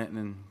Clinton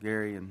and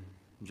Gary and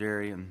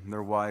Jerry and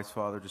their wives,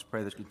 Father. Just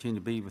pray that you continue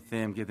to be with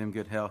them, give them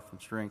good health and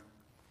strength.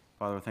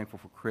 Father, we're thankful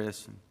for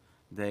Chris and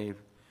Dave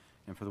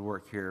and for the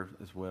work here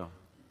as well.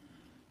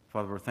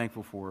 Father, we're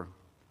thankful for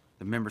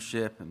the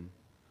membership and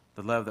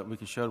the love that we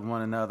can show to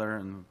one another,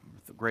 and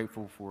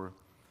grateful for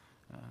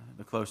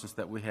the closeness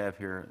that we have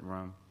here at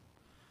Rome.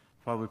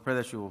 Father, we pray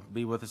that you will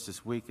be with us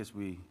this week as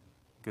we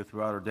go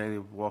throughout our daily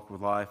walk with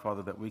life,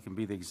 Father, that we can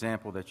be the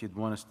example that you'd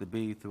want us to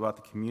be throughout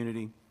the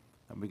community,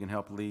 that we can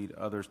help lead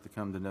others to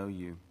come to know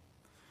you.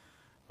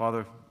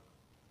 Father,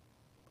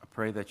 I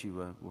pray that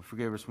you will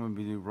forgive us when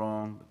we do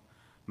wrong. But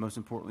most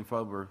importantly,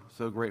 Father, we're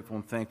so grateful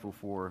and thankful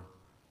for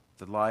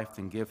the life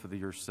and gift of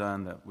your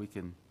Son, that we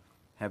can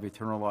have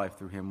eternal life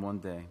through him one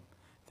day.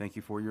 Thank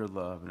you for your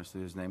love, and it's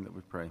through his name that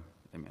we pray.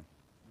 Amen.